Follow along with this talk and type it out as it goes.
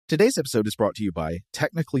Today's episode is brought to you by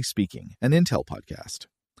Technically Speaking, an Intel podcast.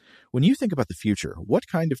 When you think about the future, what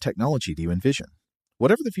kind of technology do you envision?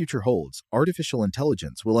 Whatever the future holds, artificial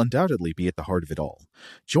intelligence will undoubtedly be at the heart of it all.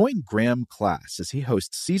 Join Graham Class as he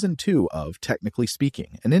hosts Season 2 of Technically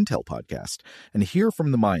Speaking, an Intel podcast, and hear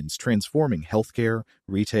from the minds transforming healthcare,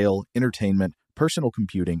 retail, entertainment, personal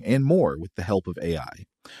computing, and more with the help of AI.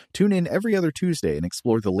 Tune in every other Tuesday and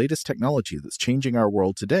explore the latest technology that's changing our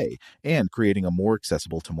world today and creating a more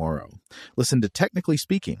accessible tomorrow. Listen to Technically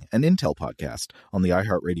Speaking, an Intel podcast on the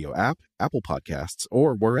iHeartRadio app, Apple Podcasts,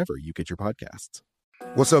 or wherever you get your podcasts.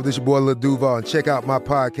 What's up, this your boy Lil Duval, and check out my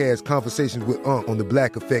podcast, Conversations with Unc, on the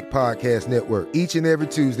Black Effect Podcast Network. Each and every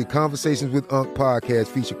Tuesday, Conversations with Unc podcast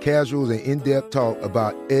feature casuals and in-depth talk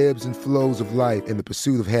about ebbs and flows of life and the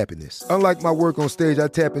pursuit of happiness. Unlike my work on stage, I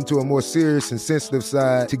tap into a more serious and sensitive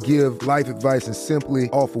side to give life advice and simply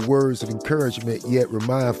offer words of encouragement, yet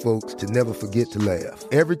remind folks to never forget to laugh.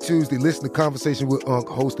 Every Tuesday, listen to Conversations with Unc,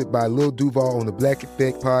 hosted by Lil Duval on the Black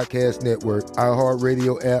Effect Podcast Network,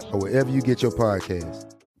 iHeartRadio app, or wherever you get your podcasts.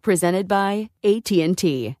 Presented by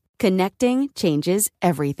AT&T. Connecting changes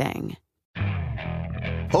everything.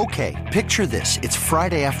 Okay, picture this. It's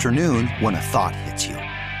Friday afternoon when a thought hits you.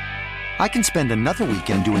 I can spend another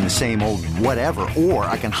weekend doing the same old whatever, or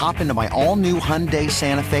I can hop into my all-new Hyundai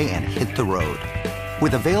Santa Fe and hit the road.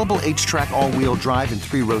 With available H-Track all-wheel drive and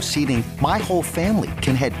 3-row seating, my whole family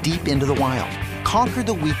can head deep into the wild. Conquer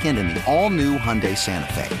the weekend in the all-new Hyundai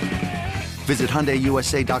Santa Fe. Visit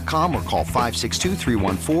HyundaiUSA.com or call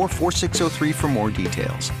 562-314-4603 for more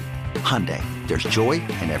details. Hyundai, there's joy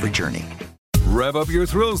in every journey. Rev up your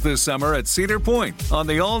thrills this summer at Cedar Point on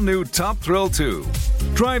the all-new Top Thrill 2.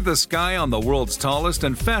 Drive the sky on the world's tallest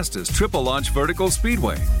and fastest triple-launch vertical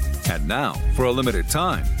speedway. And now, for a limited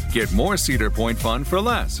time, get more Cedar Point fun for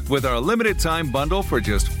less with our limited-time bundle for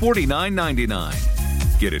just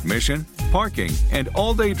 $49.99. Get admission, parking, and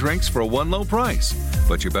all-day drinks for one low price.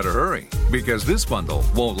 But you better hurry, because this bundle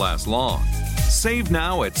won't last long. Save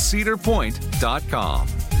now at cedarpoint.com.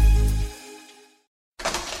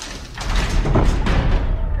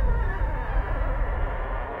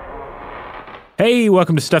 Hey,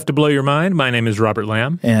 welcome to Stuff to Blow Your Mind. My name is Robert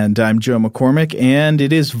Lamb. And I'm Joe McCormick, and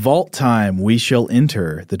it is vault time. We shall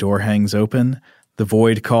enter. The door hangs open. The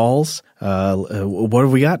void calls. What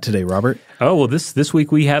have we got today, Robert? Oh, well, this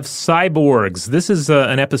week we have cyborgs. This is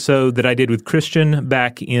an episode that I did with Christian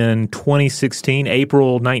back in 2016,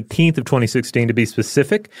 April 19th of 2016 to be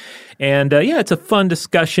specific. And it's a fun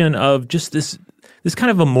discussion of just this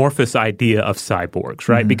kind of amorphous idea of cyborgs,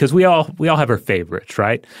 right? Mm-hmm. Because we all have our favorites,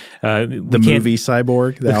 right? The movie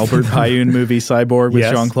Cyborg, the Albert Pyun movie Cyborg with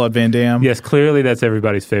Jean-Claude Van Damme. Yes, clearly that's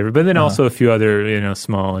everybody's favorite. But then also a few other,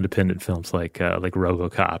 small independent films like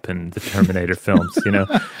RoboCop and the Terminator films,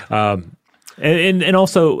 And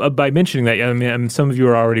also by mentioning that, I mean, some of you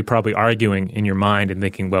are already probably arguing in your mind and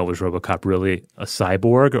thinking, well, was RoboCop really a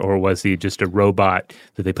cyborg, or was he just a robot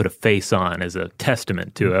that they put a face on as a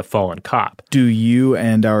testament to a fallen cop? Do you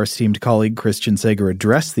and our esteemed colleague Christian Sager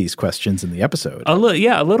address these questions in the episode? A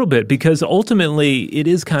little bit, because ultimately it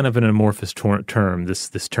is kind of an amorphous term,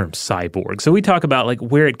 this term cyborg. So we talk about like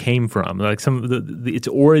where it came from, like some of its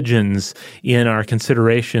origins in our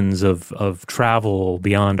considerations of travel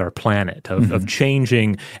beyond our planet, of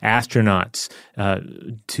changing astronauts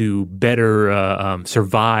to better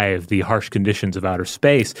survive the harsh conditions of outer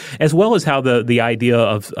space, as well as how the idea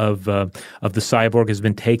of the cyborg has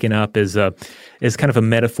been taken up as kind of a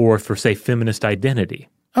metaphor for, say, feminist identity.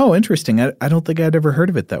 Oh, interesting. I don't think I'd ever heard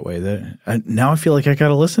of it that way. Now I feel like I got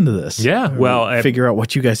to listen to this. Yeah, well, figure out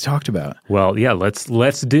what you guys talked about. Well, yeah, let's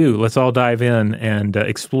all dive in and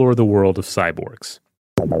explore the world of cyborgs.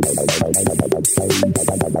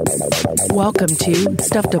 Welcome to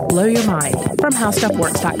Stuff to Blow Your Mind from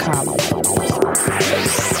HowStuffWorks.com.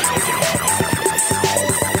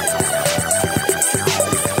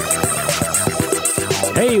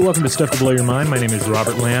 Hey, welcome to Stuff to Blow Your Mind. My name is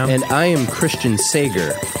Robert Lamb. And I am Christian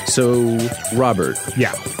Sager. So, Robert.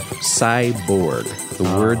 Yeah. Cyborg. The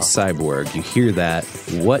word cyborg. You hear that.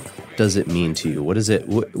 What does it mean to you? What is it?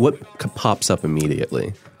 What pops up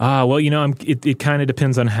immediately? Well, it kind of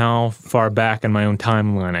depends on how far back in my own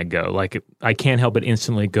timeline I go. Like, I can't help but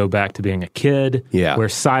instantly go back to being a kid, where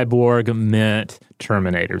cyborg meant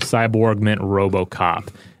Terminator, cyborg meant RoboCop.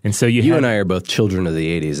 And so you and I are both children of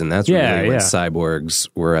the 80s, and that's really when cyborgs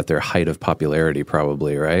were at their height of popularity,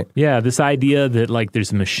 probably, right? Yeah, this idea that like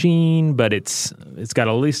there's a machine, but it's got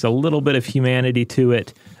at least a little bit of humanity to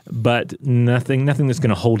it, but nothing that's going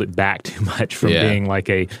to hold it back too much from being like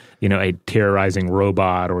a terrorizing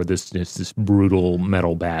robot or this brutal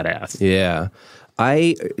metal badass. Yeah.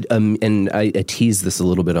 I tease this a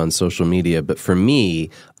little bit on social media, but for me,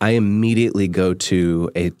 I immediately go to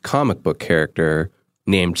a comic book character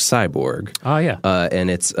named Cyborg. Oh, yeah. And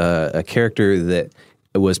it's a character that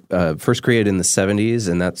was first created in the 70s,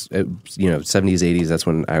 and that's, 70s, 80s, that's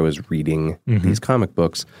when I was reading these comic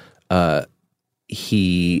books.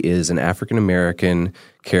 He is an African-American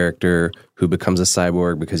character who becomes a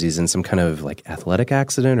cyborg because he's in some kind of like athletic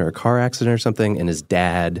accident or a car accident or something, and his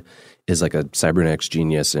dad is like a cybernetics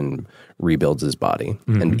genius and rebuilds his body.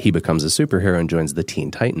 And he becomes a superhero and joins the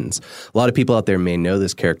Teen Titans. A lot of people out there may know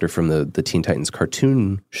this character from the Teen Titans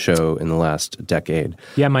cartoon show in the last decade.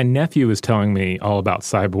 Yeah, my nephew was telling me all about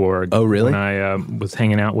Cyborg. Oh, really? When I was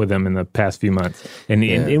hanging out with him in the past few months. And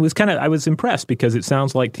it was I was impressed because it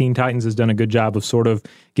sounds like Teen Titans has done a good job of sort of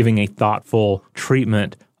giving a thoughtful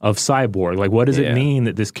treatment of Cyborg. Like, what does it mean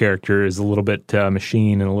that this character is a little bit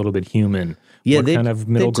machine and a little bit human? Yeah, what kind of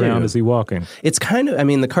middle ground is he walking? It's kind of,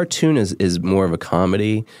 the cartoon is more of a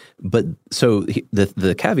comedy, but so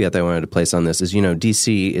the caveat that I wanted to place on this is,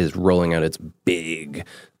 DC is rolling out its big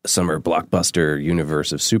summer blockbuster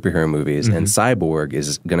universe of superhero movies, and Cyborg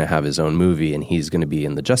is going to have his own movie, and he's going to be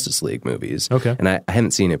in the Justice League movies. Okay. And I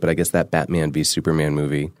haven't seen it, but I guess that Batman v Superman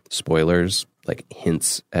movie, spoilers, like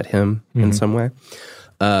hints at him in some way.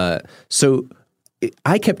 So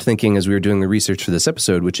I kept thinking as we were doing the research for this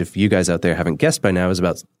episode, which if you guys out there haven't guessed by now is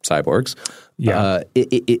about cyborgs,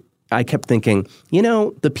 I kept thinking,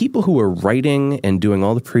 the people who are writing and doing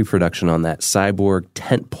all the pre-production on that Cyborg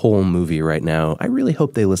tentpole movie right now, I really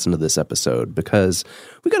hope they listen to this episode because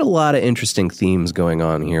we got a lot of interesting themes going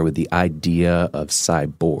on here with the idea of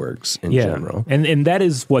cyborgs in general. And that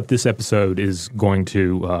is what this episode is going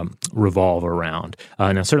to revolve around.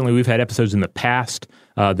 Now, certainly we've had episodes in the past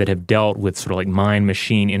that have dealt with sort of like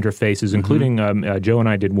mind-machine interfaces, including Joe and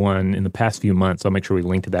I did one in the past few months. I'll make sure we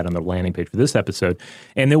link to that on the landing page for this episode.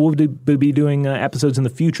 And then we'll be doing episodes in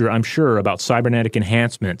the future, I'm sure, about cybernetic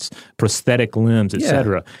enhancements, prosthetic limbs,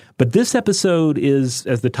 etc. But this episode is,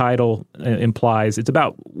 as the title implies, it's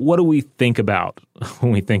about what do we think about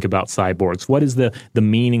when we think about cyborgs? What is the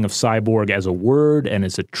meaning of cyborg as a word and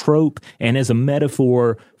as a trope and as a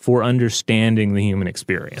metaphor for understanding the human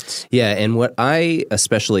experience? Yeah, and what I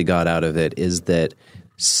especially got out of it is that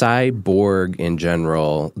cyborg in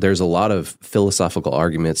general, there's a lot of philosophical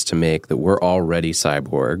arguments to make that we're already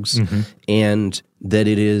cyborgs and that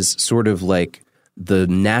it is sort of like the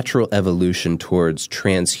natural evolution towards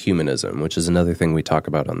transhumanism, which is another thing we talk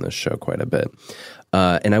about on this show quite a bit.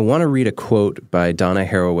 And I want to read a quote by Donna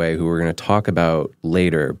Haraway, who we're going to talk about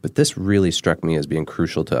later, but this really struck me as being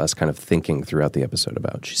crucial to us kind of thinking throughout the episode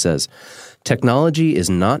about. She says, "Technology is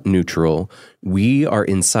not neutral. We are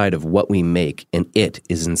inside of what we make, and it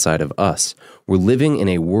is inside of us. We're living in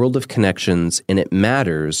a world of connections, and it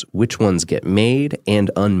matters which ones get made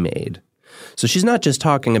and unmade." So she's not just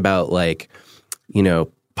talking about like,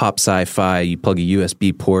 pop sci-fi, you plug a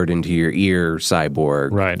USB port into your ear,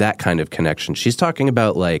 cyborg, that kind of connection. She's talking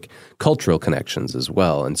about like cultural connections as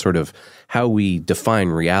well and sort of how we define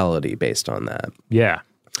reality based on that. Yeah.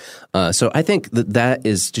 So I think that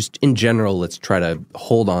is just in general, let's try to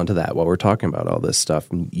hold on to that while we're talking about all this stuff.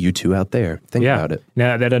 You two out there, think about it.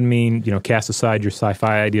 Now, that doesn't mean, cast aside your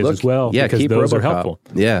sci-fi ideas as well. Yeah, because those are helpful.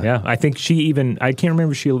 Yeah. Yeah. I think she even, I can't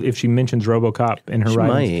remember if she mentions RoboCop in her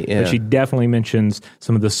writings. But she definitely mentions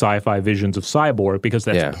some of the sci-fi visions of cyborg because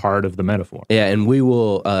that's part of the metaphor. Yeah, and we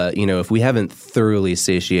will, if we haven't thoroughly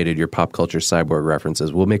satiated your pop culture cyborg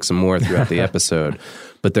references, we'll make some more throughout the episode.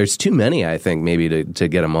 But there's too many, I think, maybe to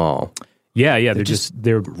get them all. Yeah,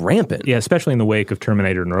 they're rampant. Yeah, especially in the wake of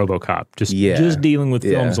Terminator and RoboCop. Just dealing with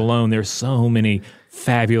films alone, there's so many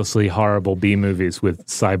fabulously horrible B movies with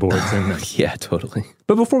cyborgs in them. Yeah, totally.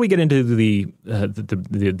 But before we get into the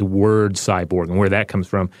word cyborg and where that comes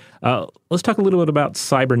from, let's talk a little bit about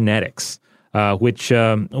cybernetics. Which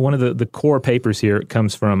one of the core papers here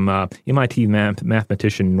comes from MIT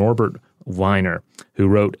mathematician Norbert Wiener, who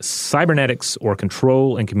wrote Cybernetics or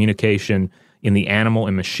Control and Communication in the Animal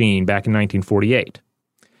and Machine back in 1948.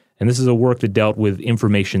 And this is a work that dealt with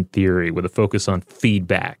information theory with a focus on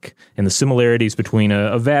feedback and the similarities between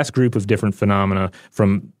a vast group of different phenomena,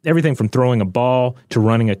 from everything from throwing a ball to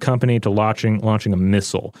running a company to launching a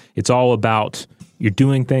missile. It's all about you're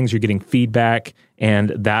doing things, you're getting feedback,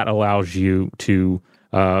 and that allows you to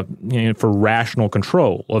for rational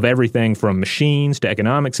control of everything from machines to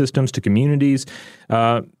economic systems to communities,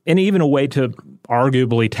 and even a way to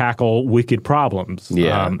arguably tackle wicked problems.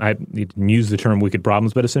 Yeah. I didn't use the term wicked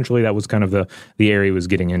problems, but essentially that was kind of the area he was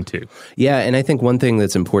getting into. Yeah, and I think one thing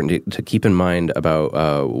that's important to keep in mind about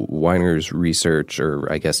Weiner's research,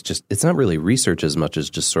 or I guess just it's not really research as much as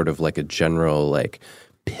just sort of like a general like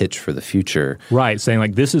pitch for the future. Right, saying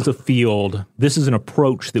like this is a field, this is an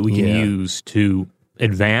approach that we can use to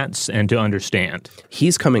advance and to understand.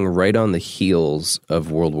 He's coming right on the heels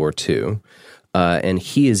of World War II. And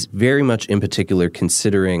he is very much in particular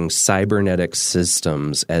considering cybernetic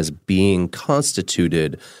systems as being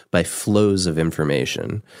constituted by flows of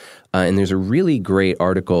information. And there's a really great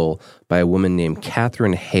article by a woman named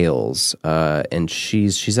Catherine Hales, and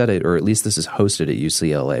she's at it, or at least this is hosted at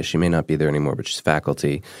UCLA. She may not be there anymore, but she's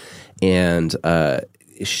faculty. And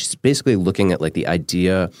she's basically looking at like the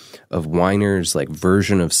idea of Weiner's like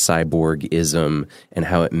version of cyborgism and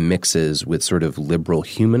how it mixes with sort of liberal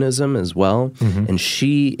humanism as well. Mm-hmm. And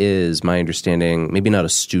she is, my understanding, maybe not a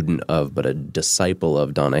student of, but a disciple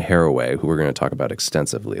of Donna Haraway, who we're going to talk about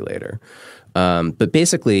extensively later. But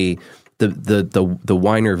basically, the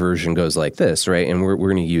Weiner version goes like this, right? And we're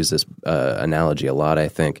going to use this analogy a lot, I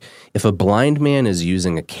think. If a blind man is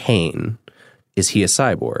using a cane, is he a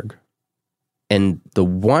cyborg? And the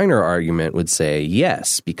Weiner argument would say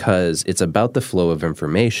yes, because it's about the flow of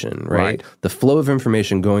information, right? The flow of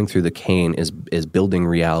information going through the cane is building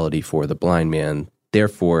reality for the blind man.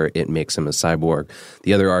 Therefore, it makes him a cyborg.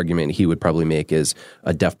 The other argument he would probably make is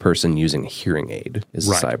a deaf person using a hearing aid is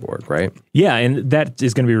a cyborg, right? Yeah, and that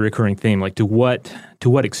is going to be a recurring theme. Like, to what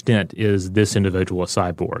extent is this individual a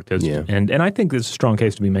cyborg? And I think there's a strong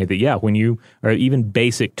case to be made that, when you are even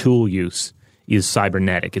basic tool use is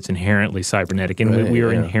cybernetic. It's inherently cybernetic, and we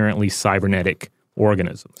are inherently cybernetic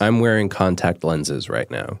organisms. I'm wearing contact lenses right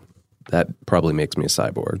now. That probably makes me a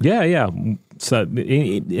cyborg. Yeah. So,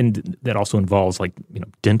 and that also involves like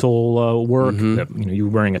dental work. Mm-hmm. You're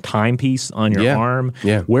wearing a timepiece on your arm.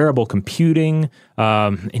 Yeah. Wearable computing,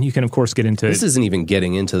 and you can of course get into. This isn't even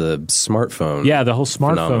getting into the smartphone. Yeah, the whole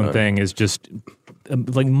smartphone thing is just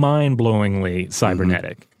like mind-blowingly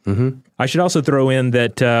cybernetic. Mm-hmm. I should also throw in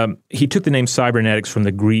that he took the name cybernetics from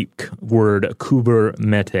the Greek word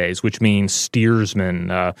kubernetes, which means steersman.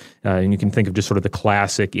 And you can think of just sort of the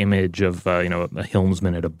classic image of a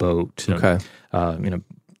helmsman at a boat. Okay.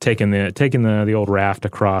 Taking the old raft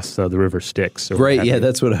across the river Styx. Right, yeah,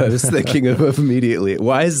 that's what I was thinking of immediately.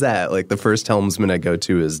 Why is that? Like the first helmsman I go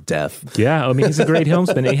to is deaf. Yeah, I mean, he's a great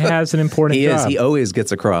helmsman. He has an important job. He always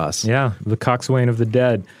gets across. Yeah, the coxswain of the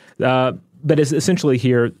dead. But essentially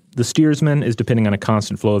here, the steersman is depending on a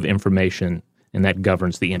constant flow of information, and that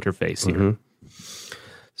governs the interface here. Mm-hmm.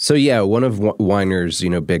 So yeah, one of Weiner's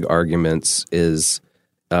big arguments is,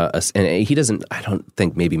 and he doesn't, I don't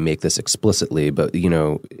think maybe make this explicitly, but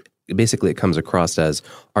basically it comes across as,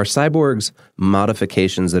 are cyborgs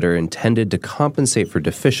modifications that are intended to compensate for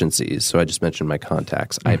deficiencies? So I just mentioned my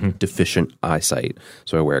contacts. Mm-hmm. I have deficient eyesight,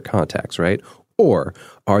 so I wear contacts, right? Or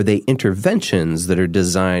are they interventions that are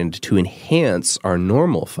designed to enhance our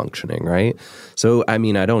normal functioning, right? So, I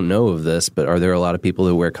mean, I don't know of this, but are there a lot of people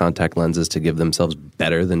who wear contact lenses to give themselves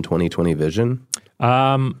better than 20/20 vision?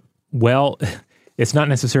 Well, it's not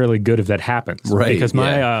necessarily good if that happens. Right. Because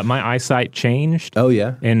my eyesight changed. Oh,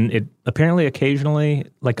 yeah? And it apparently occasionally,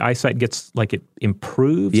 like, eyesight gets, like, it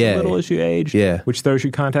improves a little as you age, which throws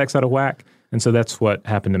your contacts out of whack. And so that's what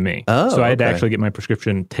happened to me. Oh, so I had to actually get my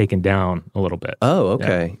prescription taken down a little bit. Oh,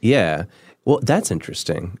 okay. Yeah. Well, that's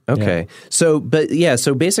interesting. Okay. Yeah.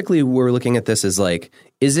 So basically we're looking at this as like,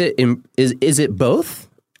 is it both?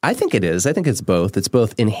 I think it is. I think it's both. It's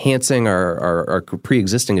both enhancing our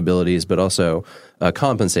pre-existing abilities, but also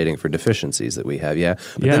compensating for deficiencies that we have. Yeah.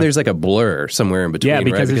 But then there's like a blur somewhere in between,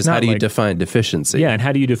 right? Because how do you define deficiency? Yeah, and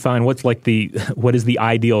how do you define what is the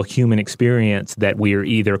ideal human experience that we are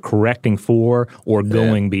either correcting for or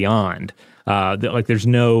going beyond? There's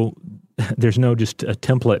no just a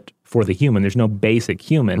template for the human. There's no basic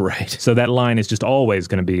human. Right. So that line is just always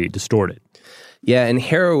going to be distorted. Yeah, and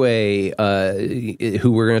Haraway,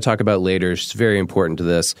 who we're going to talk about later, she's very important to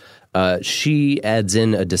this. She adds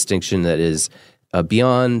in a distinction that is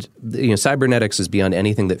beyond, cybernetics is beyond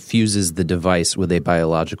anything that fuses the device with a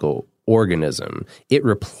biological organism. It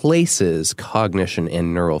replaces cognition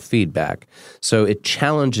and neural feedback. So it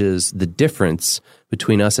challenges the difference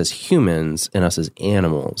between us as humans and us as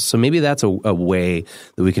animals. So maybe that's a way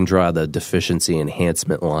that we can draw the deficiency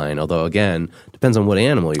enhancement line, although again, depends on what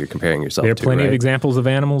animal you're comparing yourself to. There are plenty of examples of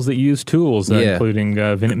animals that use tools, including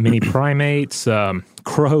many primates,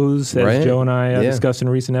 crows, as Joe and I discussed in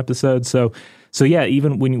a recent episode. So So yeah,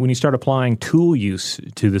 even when you start applying tool use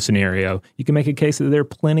to the scenario, you can make a case that there are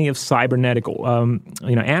plenty of cybernetic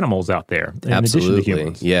animals out there in addition to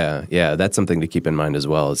humans. Yeah, that's something to keep in mind as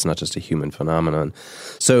well. It's not just a human phenomenon.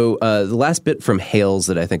 So the last bit from Hales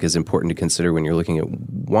that I think is important to consider when you're looking at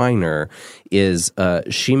Weiner is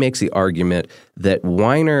she makes the argument that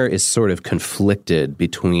Weiner is sort of conflicted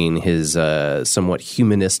between his somewhat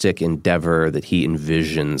humanistic endeavor that he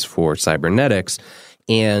envisions for cybernetics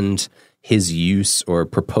and his use or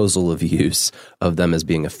proposal of use of them as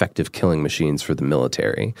being effective killing machines for the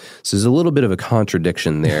military. So there's a little bit of a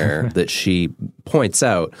contradiction there that she points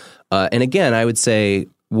out. And again, I would say,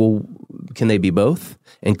 well, can they be both?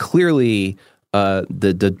 And clearly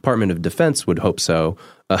the Department of Defense would hope so.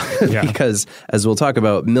 Because, as we'll talk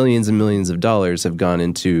about, millions and millions of dollars have gone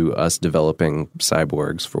into us developing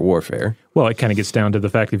cyborgs for warfare. Well, it kind of gets down to the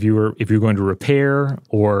fact if you're going to repair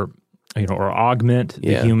or augment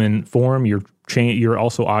the human form, you're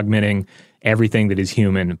also augmenting everything that is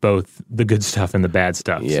human, both the good stuff and the bad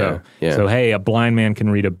stuff. So hey, a blind man can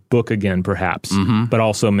read a book again, perhaps, but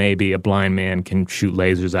also maybe a blind man can shoot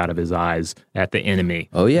lasers out of his eyes at the enemy.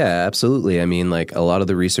 Oh, yeah, absolutely. I mean, like a lot of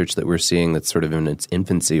the research that we're seeing that's sort of in its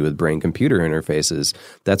infancy with brain-computer interfaces,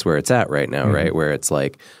 that's where it's at right now, right? Where it's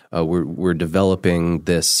like we're developing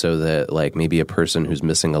this so that like maybe a person who's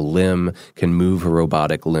missing a limb can move a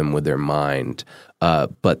robotic limb with their mind.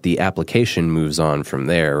 But the application moves on from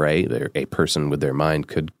there, right? A person with their mind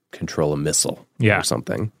could control a missile or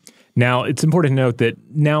something. Now, it's important to note that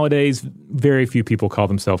nowadays, very few people call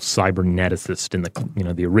themselves cyberneticist in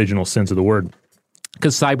the original sense of the word,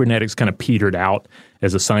 because cybernetics kind of petered out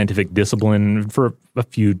as a scientific discipline for a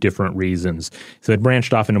few different reasons. So it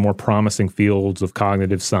branched off into more promising fields of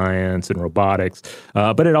cognitive science and robotics,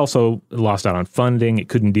 but it also lost out on funding. It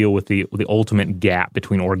couldn't deal with the ultimate gap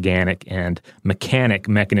between organic and mechanic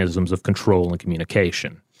mechanisms of control and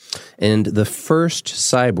communication. And the first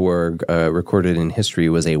cyborg recorded in history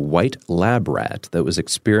was a white lab rat that was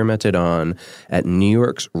experimented on at New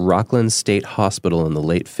York's Rockland State Hospital in the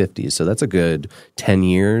late 50s. So that's a good 10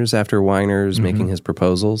 years after Weiner's making his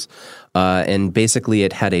proposals. And basically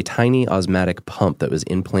it had a tiny osmotic pump that was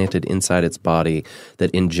implanted inside its body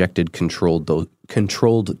that injected controlled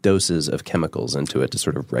doses of chemicals into it to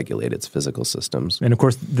sort of regulate its physical systems. And of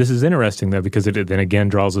course, this is interesting, though, because it then again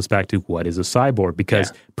draws us back to what is a cyborg?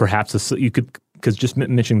 Because perhaps because just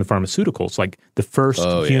mentioning the pharmaceuticals, like the first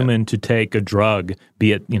human to take a drug,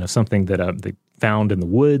 be it something that they found in the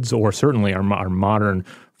woods or certainly our modern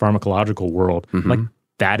pharmacological world, like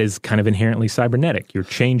that is kind of inherently cybernetic. You're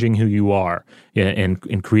changing who you are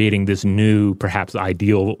and creating this new, perhaps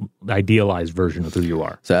idealized version of who you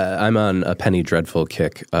are. So I'm on a Penny Dreadful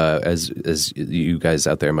kick, as you guys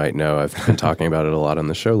out there might know. I've been talking about it a lot on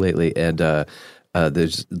the show lately, and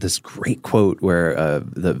there's this great quote where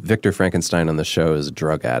the Victor Frankenstein on the show is a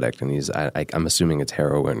drug addict, and I'm assuming it's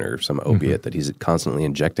heroin or some opiate that he's constantly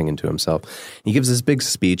injecting into himself. He gives this big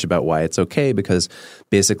speech about why it's okay, because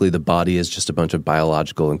basically the body is just a bunch of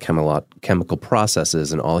biological and chemical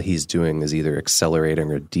processes, and all he's doing is either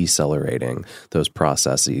accelerating or decelerating those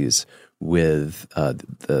processes with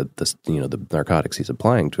the narcotics he's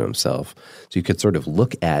applying to himself. So you could sort of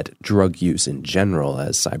look at drug use in general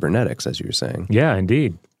as cybernetics, as you were saying. Yeah,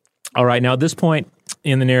 indeed. All right, now at this point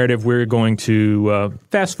in the narrative, we're going to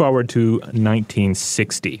fast forward to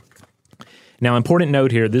 1960. Now, important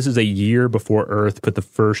note here, this is a year before Earth put the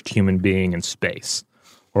first human being in space.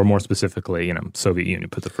 Or more specifically, Soviet Union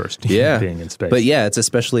put the first human being in space. But yeah, it's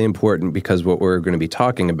especially important because what we're going to be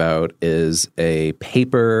talking about is a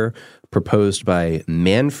paper proposed by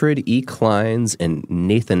Manfred E. Kleins and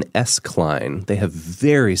Nathan S. Klein. They have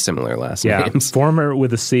very similar last names. Former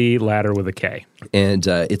with a C, latter with a K. And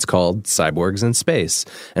it's called Cyborgs in Space.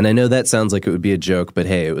 And I know that sounds like it would be a joke, but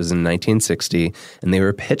hey, it was in 1960, and they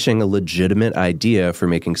were pitching a legitimate idea for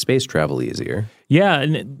making space travel easier. Yeah,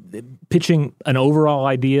 and pitching an overall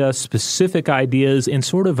idea, specific ideas, and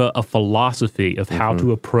sort of a philosophy of how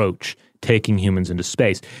to approach taking humans into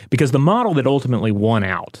space. Because the model that ultimately won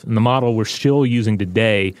out, and the model we're still using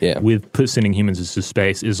today with sending humans into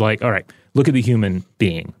space, is like, all right, look at the human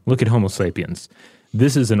being. Look at Homo sapiens.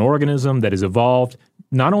 This is an organism that has evolved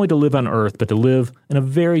not only to live on Earth, but to live in a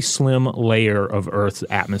very slim layer of Earth's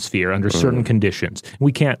atmosphere under certain conditions.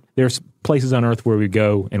 There's places on Earth where we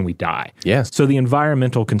go and we die. Yes. So the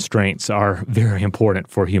environmental constraints are very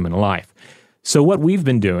important for human life. So what we've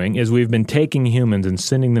been doing is we've been taking humans and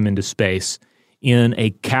sending them into space in a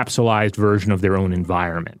capsulized version of their own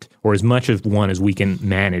environment, or as much of one as we can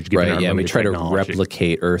manage given our limited we try technology. to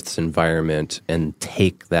replicate Earth's environment and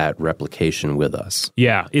take that replication with us.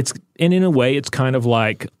 Yeah, and in a way, it's kind of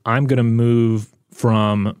like I'm going to move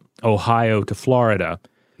from Ohio to Florida,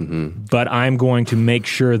 but I'm going to make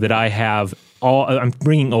sure that I have I'm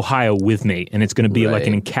bringing Ohio with me, and it's going to be like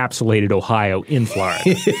an encapsulated Ohio in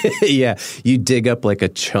Florida. Yeah, you dig up like a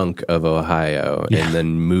chunk of Ohio and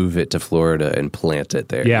then move it to Florida and plant it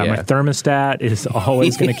there. Yeah, my thermostat is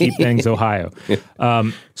always going to keep things Ohio.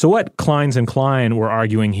 So what Kleins and Klein were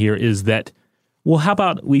arguing here is that, well, how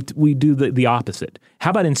about we do the opposite?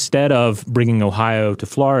 How about instead of bringing Ohio to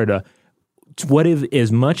Florida, what if,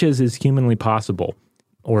 as much as is humanly possible,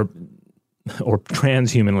 or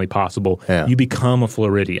transhumanly possible, you become a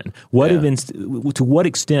Floridian? What if, to what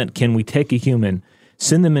extent can we take a human,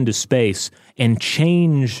 send them into space, and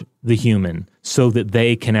change the human so that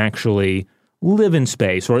they can actually live in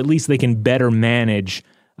space, or at least they can better manage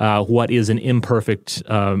what is an imperfect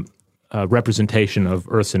representation of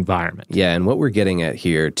Earth's environment? Yeah, and what we're getting at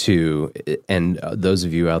here, too, and those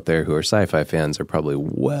of you out there who are sci-fi fans are probably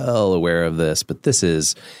well aware of this, but this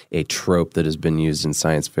is a trope that has been used in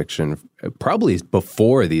science fiction probably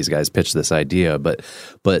before these guys pitched this idea, but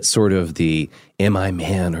sort of the am I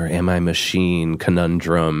man or am I machine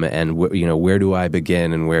conundrum, and where do I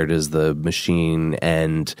begin and where does the machine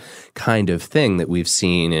end kind of thing that we've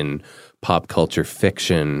seen in pop culture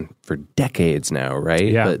fiction for decades now,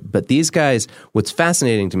 right? Yeah. But these guys, what's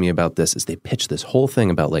fascinating to me about this is they pitch this whole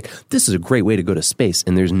thing about like, this is a great way to go to space,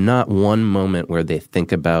 and there's not one moment where they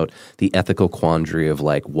think about the ethical quandary of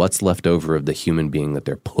like what's left over of the human being that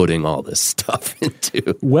they're putting all this stuff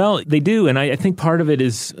into. Well, they do, and I think part of it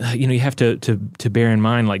is, you have to bear in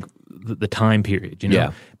mind like the time period,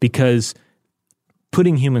 because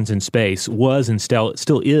putting humans in space was and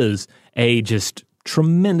still is a just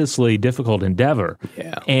tremendously difficult endeavor.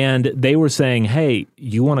 Yeah. And they were saying, hey,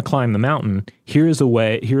 you want to climb the mountain, here's a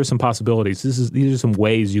way, here are some possibilities. These are some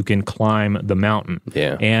ways you can climb the mountain.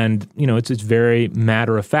 Yeah. And it's very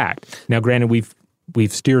matter of fact. Now, granted,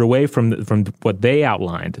 we've steered away from what they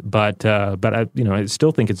outlined, but I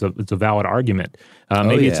still think it's a valid argument.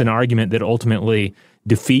 Maybe it's an argument that ultimately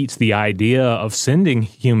defeats the idea of sending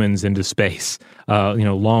humans into space,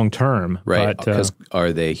 long term. Right, because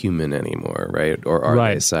are they human anymore, right? Or are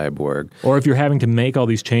they cyborg? Or if you're having to make all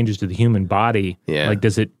these changes to the human body,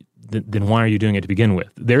 then why are you doing it to begin with?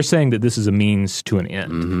 They're saying that this is a means to an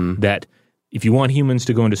end, that if you want humans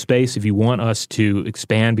to go into space, if you want us to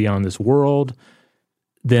expand beyond this world,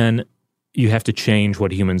 then you have to change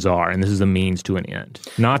what humans are, and this is a means to an end.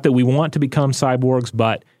 Not that we want to become cyborgs,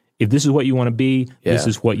 but if this is what you want to be, this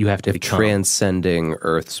is what you have to become. If transcending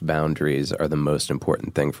Earth's boundaries are the most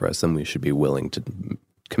important thing for us, then we should be willing to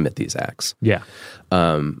commit these acts. Yeah.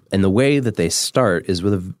 And the way that they start is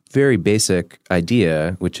with a very basic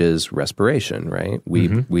idea, which is respiration, right?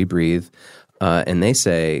 We breathe. And they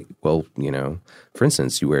say, well, for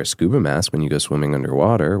instance, you wear a scuba mask when you go swimming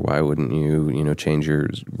underwater. Why wouldn't you, change your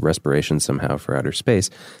respiration somehow for outer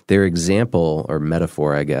space? Their example or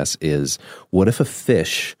metaphor, I guess, is what if a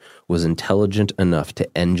fish was intelligent enough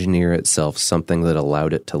to engineer itself something that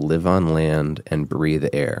allowed it to live on land and breathe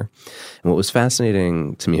air? And what was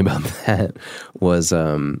fascinating to me about that was,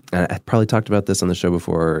 and I probably talked about this on the show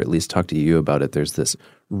before, or at least talked to you about it, there's this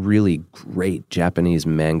really great Japanese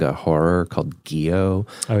manga horror called Gyo.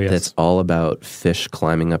 Oh, yes. That's all about fish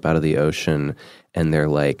climbing up out of the ocean, and they're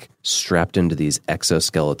like strapped into these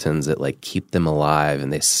exoskeletons that like keep them alive,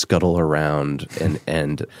 and they scuttle around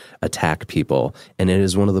and attack people. And it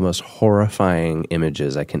is one of the most horrifying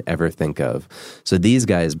images I can ever think of. So these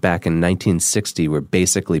guys back in 1960 were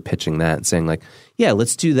basically pitching that and saying like, yeah,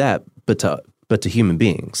 let's do that, but to human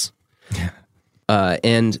beings.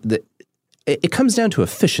 It comes down to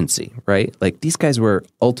efficiency, right? Like these guys were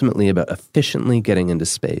ultimately about efficiently getting into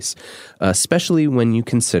space, especially when you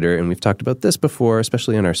consider, and we've talked about this before,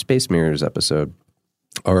 especially in our Space Mirrors episode,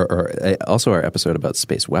 or also our episode about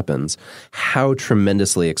space weapons, how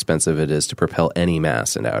tremendously expensive it is to propel any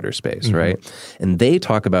mass into outer space, right? And they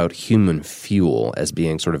talk about human fuel as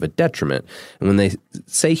being sort of a detriment. And when they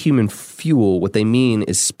say human fuel, what they mean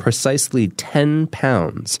is precisely 10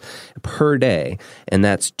 pounds per day. And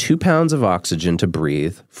that's 2 pounds of oxygen to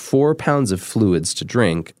breathe, 4 pounds of fluids to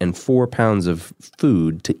drink, and 4 pounds of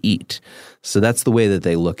food to eat. So that's the way that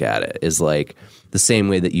they look at it, is like the same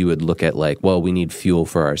way that you would look at like, well, we need fuel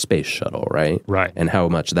for our space shuttle, right? Right. And how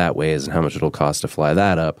much that weighs and how much it'll cost to fly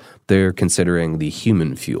that up. They're considering the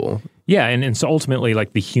human fuel. Yeah, and so ultimately,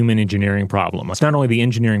 like the human engineering problem. It's not only the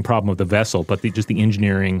engineering problem of the vessel, but just the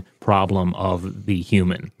engineering problem of the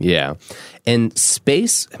human. Yeah. And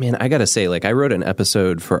space, I mean, I got to say, like, I wrote an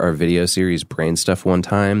episode for our video series, Brain Stuff, one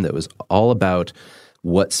time that was all about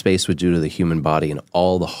what space would do to the human body and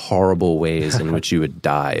all the horrible ways in which you would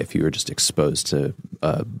die if you were just exposed to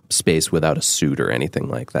space without a suit or anything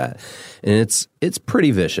like that. And it's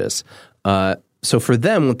pretty vicious. So for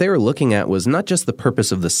them, what they were looking at was not just the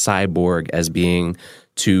purpose of the cyborg as being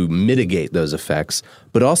to mitigate those effects,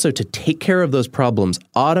 but also to take care of those problems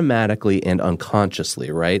automatically and unconsciously,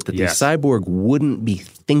 right? That Yes. the cyborg wouldn't be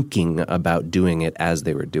thinking about doing it as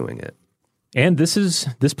they were doing it. And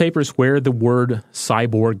this paper is where the word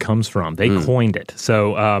cyborg comes from. They coined it.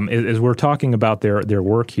 So as we're talking about their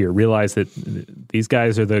work here, realize that these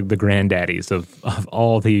guys are the granddaddies of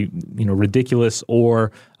all the ridiculous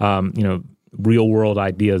or real world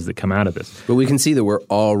ideas that come out of this. But we can see that we're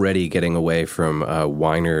already getting away from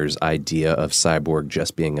Weiner's idea of cyborg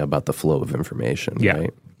just being about the flow of information. Yeah.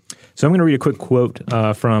 Right? So I'm going to read a quick quote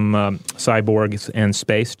from Cyborgs and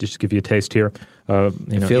Space, just to give you a taste here. I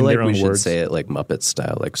feel like we should words. say it like Muppet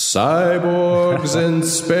style, like cyborgs in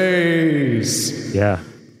space. Yeah.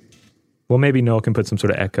 Well, maybe Noel can put some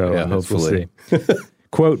sort of echo Yeah, on this. hopefully. We'll see.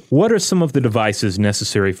 Quote, what are some of the devices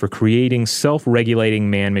necessary for creating self-regulating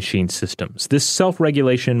man-machine systems? This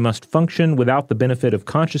self-regulation must function without the benefit of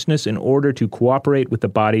consciousness in order to cooperate with the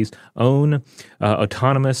body's own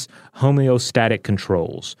autonomous homeostatic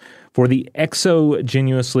controls. For the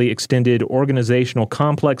exogenously extended organizational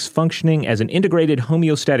complex functioning as an integrated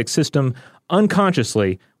homeostatic system,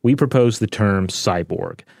 unconsciously, we propose the term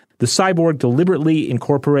cyborg. The cyborg deliberately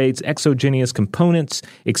incorporates exogenous components,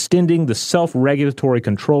 extending the self-regulatory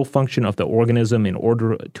control function of the organism in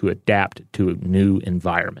order to adapt to new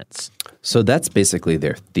environments. So that's basically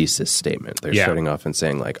their thesis statement. They're Yeah. starting off and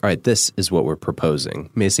saying like, all right, this is what we're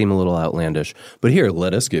proposing. May seem a little outlandish, but here,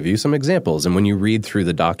 let us give you some examples. And when you read through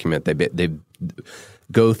the document, they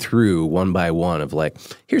go through one by one of like,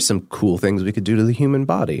 here's some cool things we could do to the human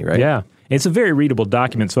body, right? Yeah. It's a very readable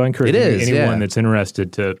document, so I encourage anyone that's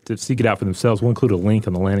interested to seek it out for themselves. We'll include a link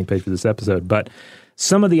on the landing page for this episode. But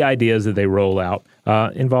some of the ideas that they roll out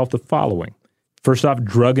involve the following. First off,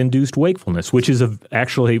 drug-induced wakefulness, which is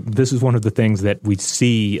actually, this is one of the things that we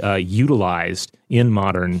see utilized in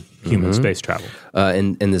modern human space travel.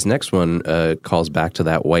 And this next one calls back to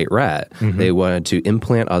that white rat. They wanted to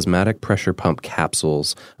implant osmotic pressure pump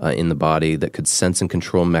capsules in the body that could sense and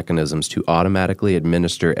control mechanisms to automatically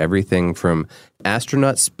administer everything from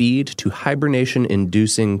astronaut speed to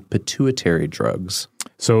hibernation-inducing pituitary drugs.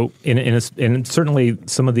 So, and certainly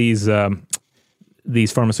some of these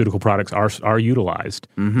pharmaceutical products are utilized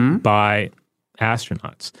by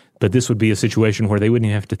astronauts. But this would be a situation where they wouldn't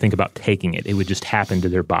even have to think about taking it. It would just happen to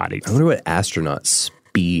their bodies. I wonder what astronaut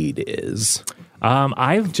speed is.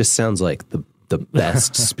 Just sounds like the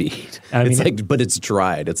best speed. But it's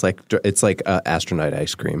dried. It's like astronaut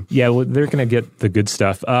ice cream. Yeah, well, they're going to get the good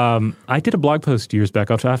stuff. I did a blog post years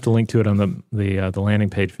back. I'll have to link to it on the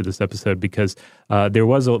landing page for this episode because there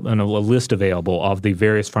was a list available of the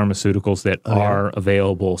various pharmaceuticals that are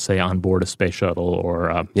available, say, on board a space shuttle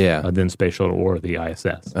or then space shuttle or the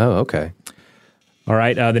ISS. Oh, okay. All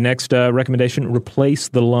right. The next recommendation, replace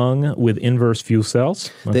the lung with inverse fuel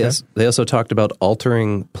cells. Okay. They also talked about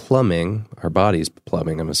altering plumbing, our body's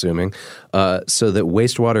plumbing, I'm assuming, so that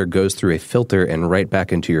wastewater goes through a filter and right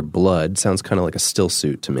back into your blood. Sounds kind of like a still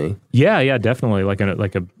suit to me. Yeah, definitely. Like a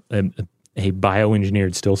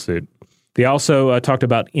bioengineered still suit. They also talked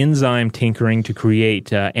about enzyme tinkering to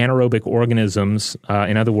create anaerobic organisms,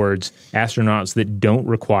 in other words, astronauts that don't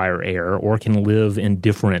require air or can live in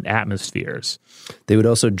different atmospheres. They would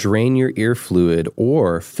also drain your ear fluid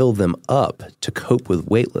or fill them up to cope with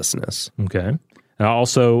weightlessness. Okay.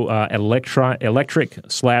 Also, electric/drug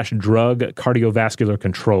cardiovascular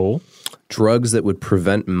control. Drugs that would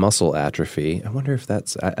prevent muscle atrophy. I wonder if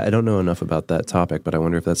that's, I don't know enough about that topic, but I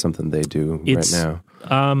wonder if that's something they do right now.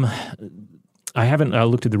 I haven't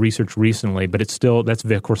looked at the research recently, but that's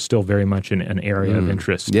of course still very much an area of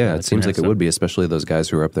interest. Yeah, it seems like it would be, especially those guys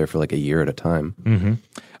who are up there for like a year at a time.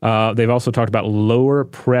 They've also talked about lower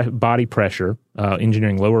body pressure,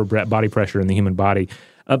 engineering lower body pressure in the human body.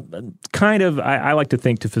 I like to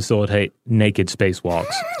think to facilitate naked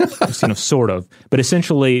spacewalks, sort of, but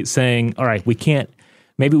essentially saying, all right, we can't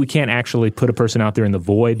maybe we can't actually put a person out there in the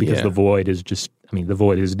void because Yeah. the void is the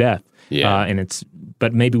void is death. Yeah.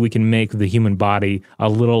 But maybe we can make the human body a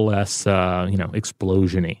little less,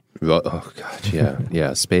 explosion-y. Oh God, yeah,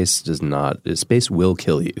 yeah. Space will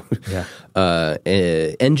kill you. Yeah.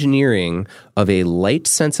 Engineering of a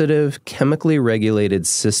light-sensitive, chemically regulated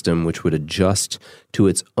system which would adjust to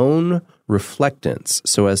its own reflectance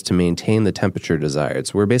so as to maintain the temperature desired.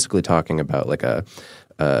 So we're basically talking about like a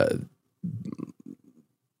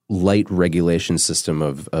light regulation system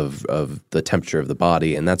of the temperature of the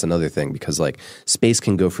body. And that's another thing, because like space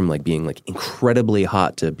can go from like being like incredibly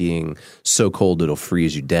hot to being so cold it'll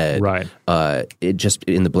freeze you dead. Right. It just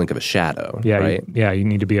in the blink of a shadow. Yeah, right. you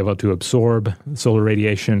need to be able to absorb solar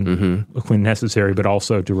radiation when necessary, but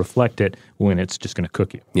also to reflect it when it's just going to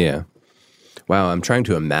cook you. Yeah. Wow, I'm trying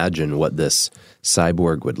to imagine what this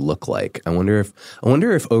cyborg would look like. I wonder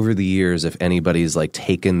if over the years, if anybody's like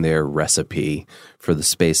taken their recipe for the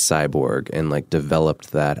space cyborg and like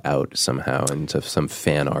developed that out somehow into some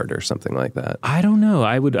fan art or something like that. I don't know.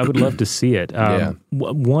 I would love to see it. Yeah.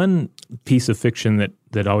 One piece of fiction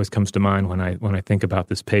that always comes to mind when I think about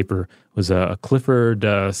this paper was a Clifford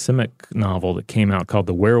Simic novel that came out called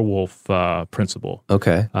The Werewolf Principle.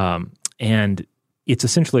 Okay. And it's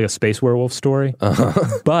essentially a space werewolf story.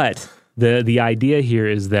 But the idea here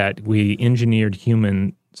is that we engineered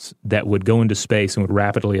humans that would go into space and would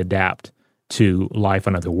rapidly adapt to life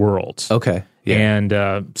on other worlds. Okay. Yeah.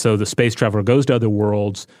 And so the space traveler goes to other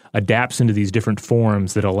worlds, adapts into these different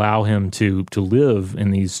forms that allow him to live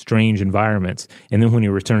in these strange environments. And then when he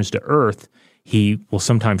returns to Earth, he will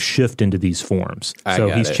sometimes shift into these forms. So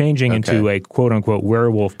he's changing into a quote-unquote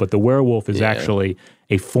werewolf, but the werewolf is actually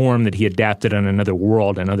a form that he adapted on another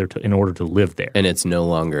world in order to live there. And it's no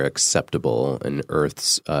longer acceptable in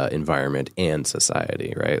Earth's environment and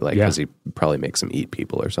society, right? Like, because he probably makes them eat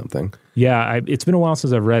people or something. Yeah, it's been a while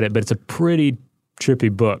since I've read it, but it's a pretty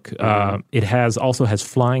trippy book. It also has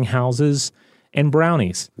flying houses and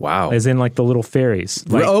brownies. Wow. As in like the little fairies.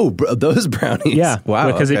 Like, those brownies. Yeah.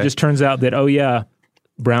 Wow. Because it just turns out that,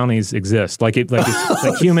 brownies exist. Like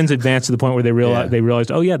humans advance to the point where they realized,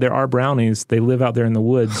 there are brownies. They live out there in the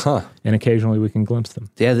woods, and occasionally we can glimpse them.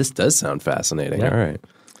 Yeah, this does sound fascinating. Yeah.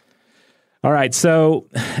 All right. So,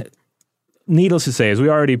 needless to say, as we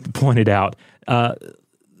already pointed out,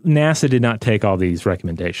 NASA did not take all these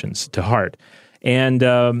recommendations to heart. And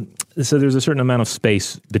so there's a certain amount of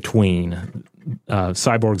space between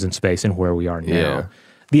cyborgs in space and where we are now. Yeah.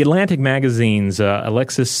 The Atlantic magazine's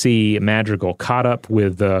Alexis C. Madrigal caught up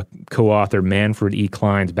with co-author Manfred E.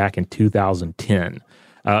 Clynes back in 2010.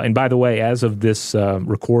 And by the way, as of this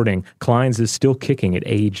recording, Clynes is still kicking at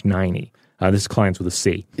age 90. This is Clynes with a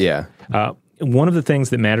C. Yeah. One of the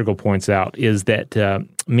things that Madrigal points out is that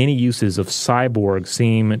many uses of cyborg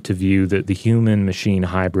seem to view the human-machine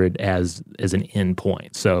hybrid as an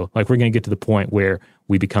endpoint. So, like, we're going to get to the point where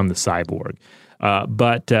we become the cyborg.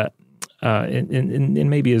 And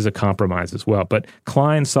maybe as a compromise as well. But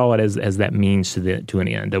Clynes saw it as that means to an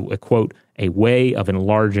end, a quote, a way of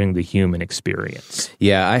enlarging the human experience.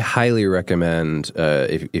 Yeah, I highly recommend,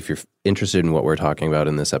 if you're interested in what we're talking about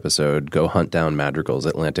in this episode, go hunt down Madrigal's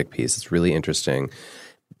Atlantic piece. It's really interesting.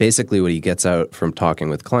 Basically, what he gets out from talking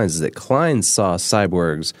with Clynes is that Clynes saw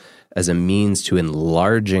cyborgs as a means to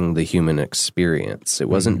enlarging the human experience. It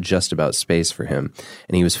wasn't just about space for him.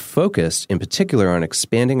 And he was focused in particular on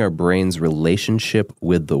expanding our brain's relationship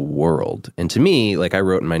with the world. And to me, like I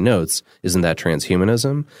wrote in my notes, isn't that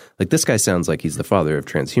transhumanism? Like, this guy sounds like he's the father of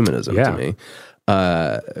transhumanism to me.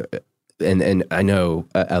 And I know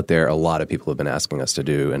out there a lot of people have been asking us to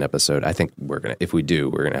do an episode. I think if we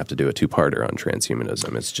do, we're gonna have to do a two-parter on